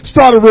I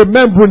started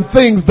remembering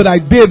things that I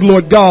did,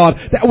 Lord God,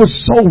 that was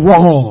so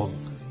wrong.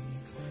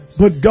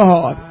 But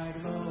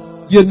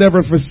God, you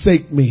never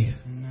forsake me.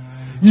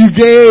 You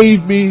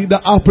gave me the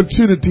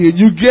opportunity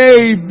and you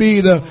gave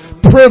me the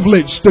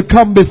privilege to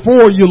come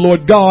before you,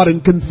 Lord God,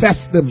 and confess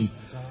them.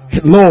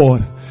 And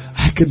Lord,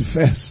 I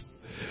confess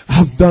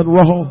I've done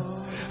wrong.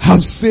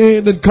 I've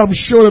sinned and come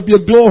short of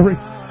your glory.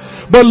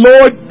 But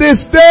Lord, this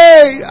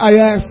day I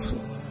ask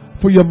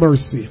for your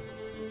mercy.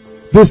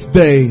 This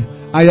day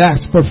I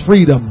ask for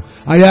freedom.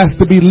 I ask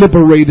to be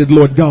liberated,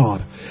 Lord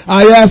God.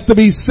 I ask to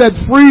be set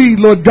free,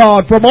 Lord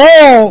God, from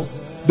all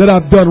that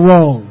I've done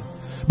wrong.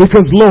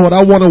 Because Lord,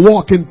 I want to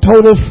walk in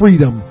total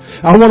freedom.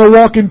 I want to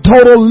walk in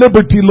total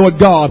liberty, Lord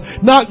God.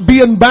 Not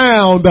being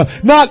bound,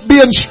 not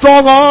being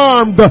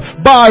strong-armed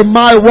by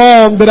my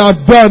wrong that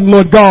I've done,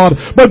 Lord God,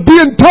 but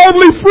being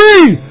totally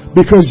free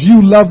because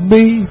you love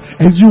me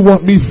and you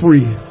want me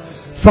free.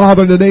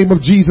 Father, in the name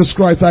of Jesus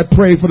Christ, I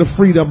pray for the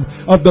freedom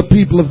of the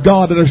people of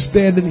God that are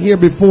standing here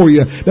before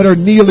you, that are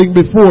kneeling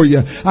before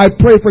you. I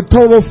pray for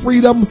total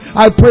freedom.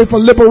 I pray for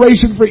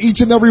liberation for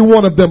each and every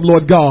one of them,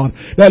 Lord God.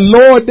 That,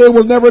 Lord, they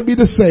will never be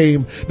the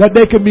same. That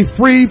they can be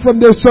free from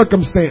their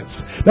circumstance.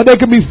 That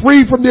they can be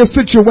free from their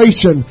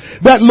situation.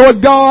 That, Lord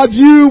God,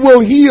 you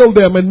will heal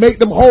them and make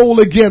them whole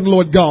again,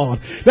 Lord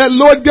God. That,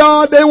 Lord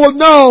God, they will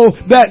know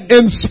that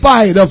in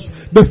spite of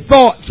the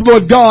thoughts,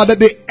 Lord God, that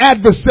the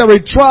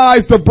adversary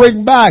tries to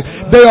bring back,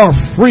 they are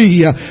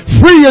free.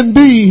 Free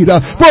indeed.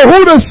 For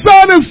who the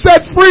Son has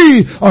set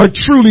free are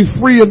truly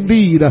free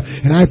indeed.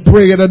 And I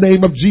pray in the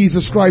name of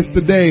Jesus Christ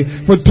today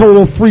for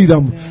total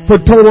freedom,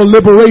 for total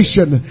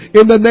liberation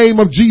in the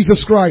name of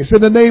Jesus Christ.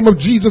 In the name of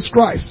Jesus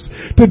Christ.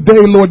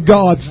 Today, Lord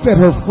God,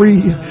 set her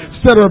free.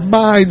 Set her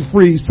mind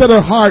free. Set her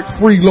heart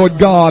free, Lord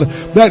God.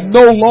 That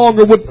no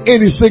longer would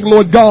anything,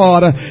 Lord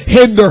God,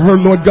 hinder her,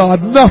 Lord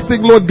God.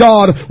 Nothing, Lord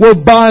God, will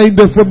bind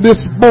her from this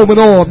moment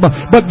on,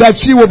 but that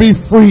she will be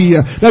free,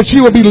 that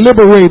she will be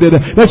liberated,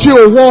 that she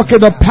will walk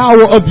in the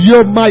power of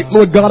your might,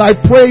 Lord God. I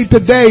pray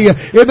today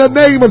in the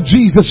name of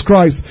Jesus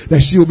Christ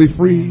that she will be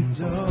free.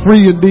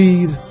 Free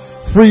indeed.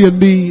 Free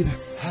indeed.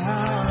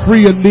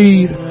 Free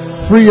indeed.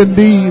 Free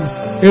indeed.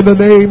 In the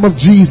name of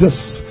Jesus.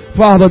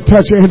 Father,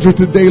 touch Andrew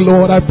today,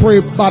 Lord. I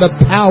pray by the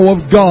power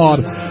of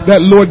God that,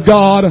 Lord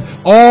God,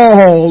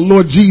 all,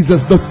 Lord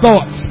Jesus, the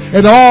thoughts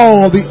and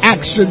all the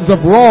actions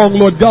of wrong,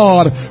 Lord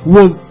God,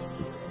 will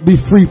be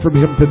free from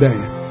him today.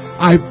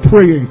 I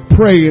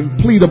pray and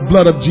plead the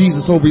blood of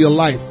Jesus over your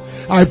life.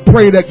 I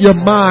pray that your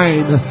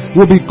mind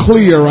will be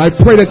clear. I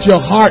pray that your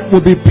heart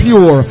will be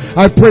pure.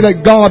 I pray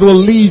that God will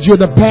lead you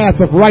in the path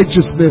of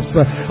righteousness.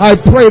 I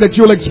pray that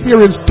you'll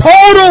experience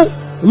total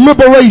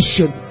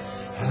liberation.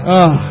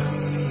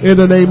 In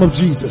the name of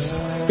Jesus.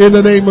 In the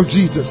name of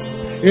Jesus.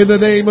 In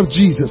the name of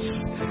Jesus.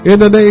 In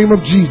the name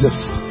of Jesus.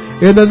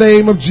 In the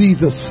name of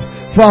Jesus.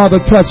 Father,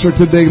 touch her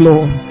today,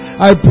 Lord.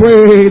 I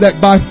pray that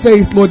by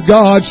faith, Lord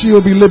God, she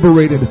will be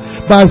liberated.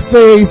 By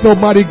faith,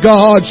 Almighty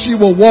God, she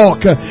will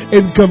walk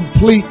in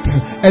complete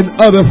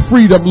and utter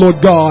freedom, Lord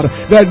God,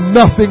 that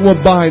nothing will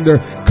bind her.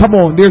 Come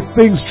on, there's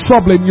things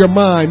troubling your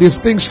mind. There's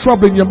things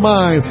troubling your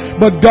mind.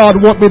 But God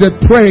wants me to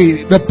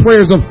pray the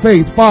prayers of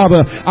faith.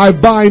 Father, I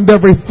bind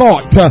every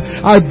thought.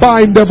 I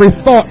bind every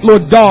thought,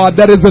 Lord God,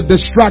 that is a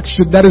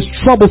distraction, that is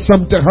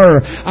troublesome to her.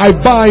 I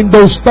bind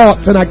those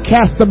thoughts and I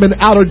cast them in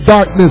outer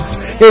darkness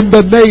in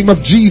the name of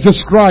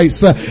Jesus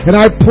Christ. And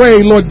I pray,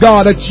 Lord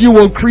God, that you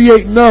will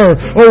create in her,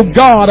 oh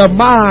God, a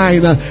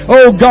mind,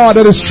 oh God,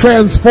 that is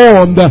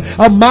transformed.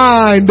 A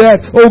mind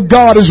that, oh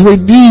God, is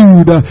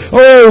renewed.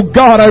 Oh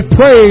God, I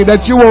pray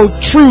that you will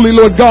truly,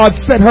 Lord God,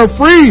 set her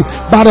free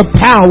by the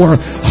power,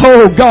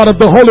 oh God,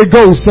 of the Holy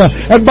Ghost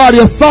and by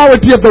the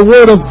authority of the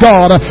Word of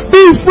God.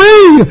 Be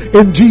free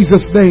in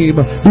Jesus' name.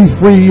 Be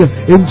free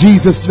in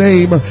Jesus'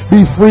 name.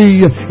 Be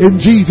free in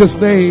Jesus'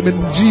 name. In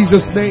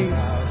Jesus' name.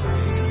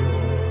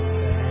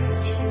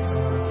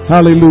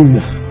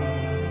 Hallelujah.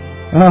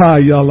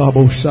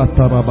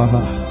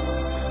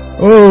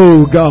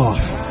 Oh God.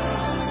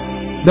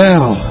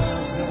 Now,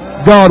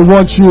 God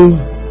wants you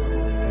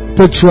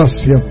to trust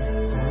Him.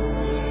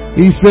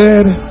 He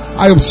said,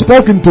 I have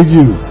spoken to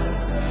you.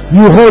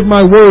 You heard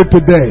my word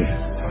today.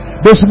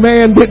 This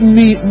man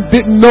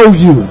didn't know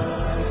you.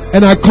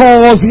 And I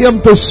caused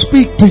him to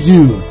speak to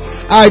you.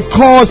 I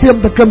caused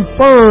him to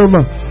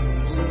confirm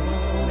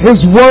his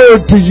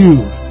word to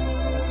you.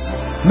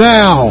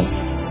 Now,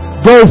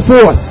 go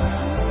forth.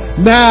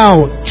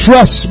 Now,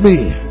 trust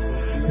me.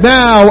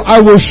 Now, I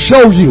will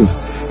show you.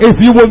 If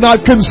you will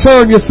not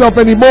concern yourself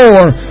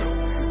anymore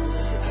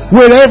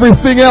with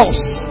everything else,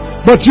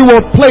 but you will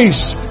place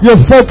your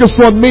focus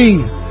on me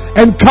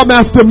and come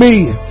after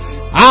me,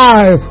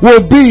 I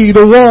will be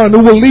the one who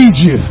will lead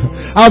you.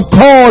 I've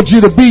called you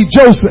to be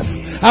Joseph.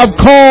 I've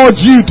called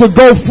you to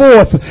go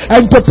forth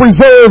and to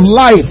preserve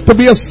life, to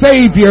be a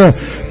savior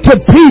to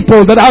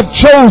people that I've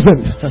chosen.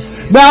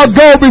 Now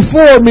go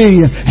before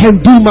me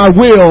and do my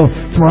will,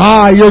 for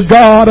I, your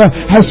God,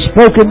 has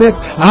spoken it.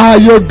 I,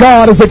 your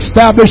God, has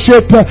established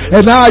it,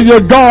 and I,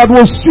 your God,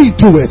 will see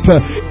to it.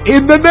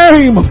 In the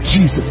name of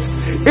Jesus.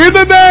 In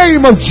the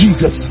name of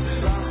Jesus.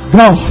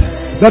 God,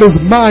 that his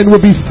mind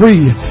will be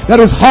free, that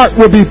his heart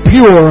will be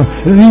pure,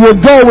 and he will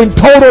go in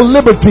total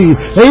liberty.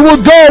 He will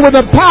go in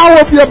the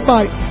power of your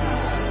might.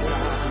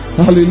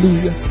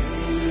 Hallelujah.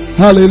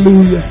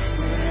 Hallelujah.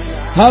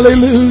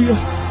 Hallelujah.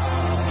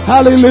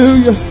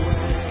 Hallelujah.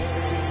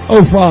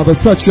 Oh, Father,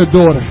 touch your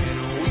daughter.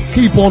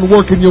 Keep on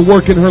working your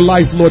work in her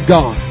life, Lord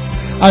God.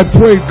 I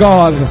pray,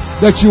 God,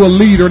 that you will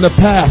lead her in the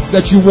path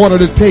that you want her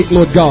to take,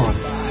 Lord God.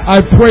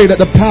 I pray that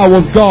the power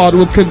of God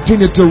will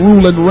continue to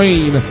rule and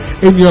reign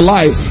in your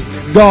life.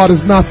 God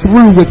is not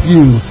through with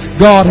you.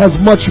 God has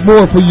much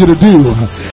more for you to do.